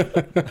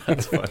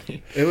 That's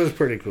funny. It was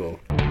pretty cool.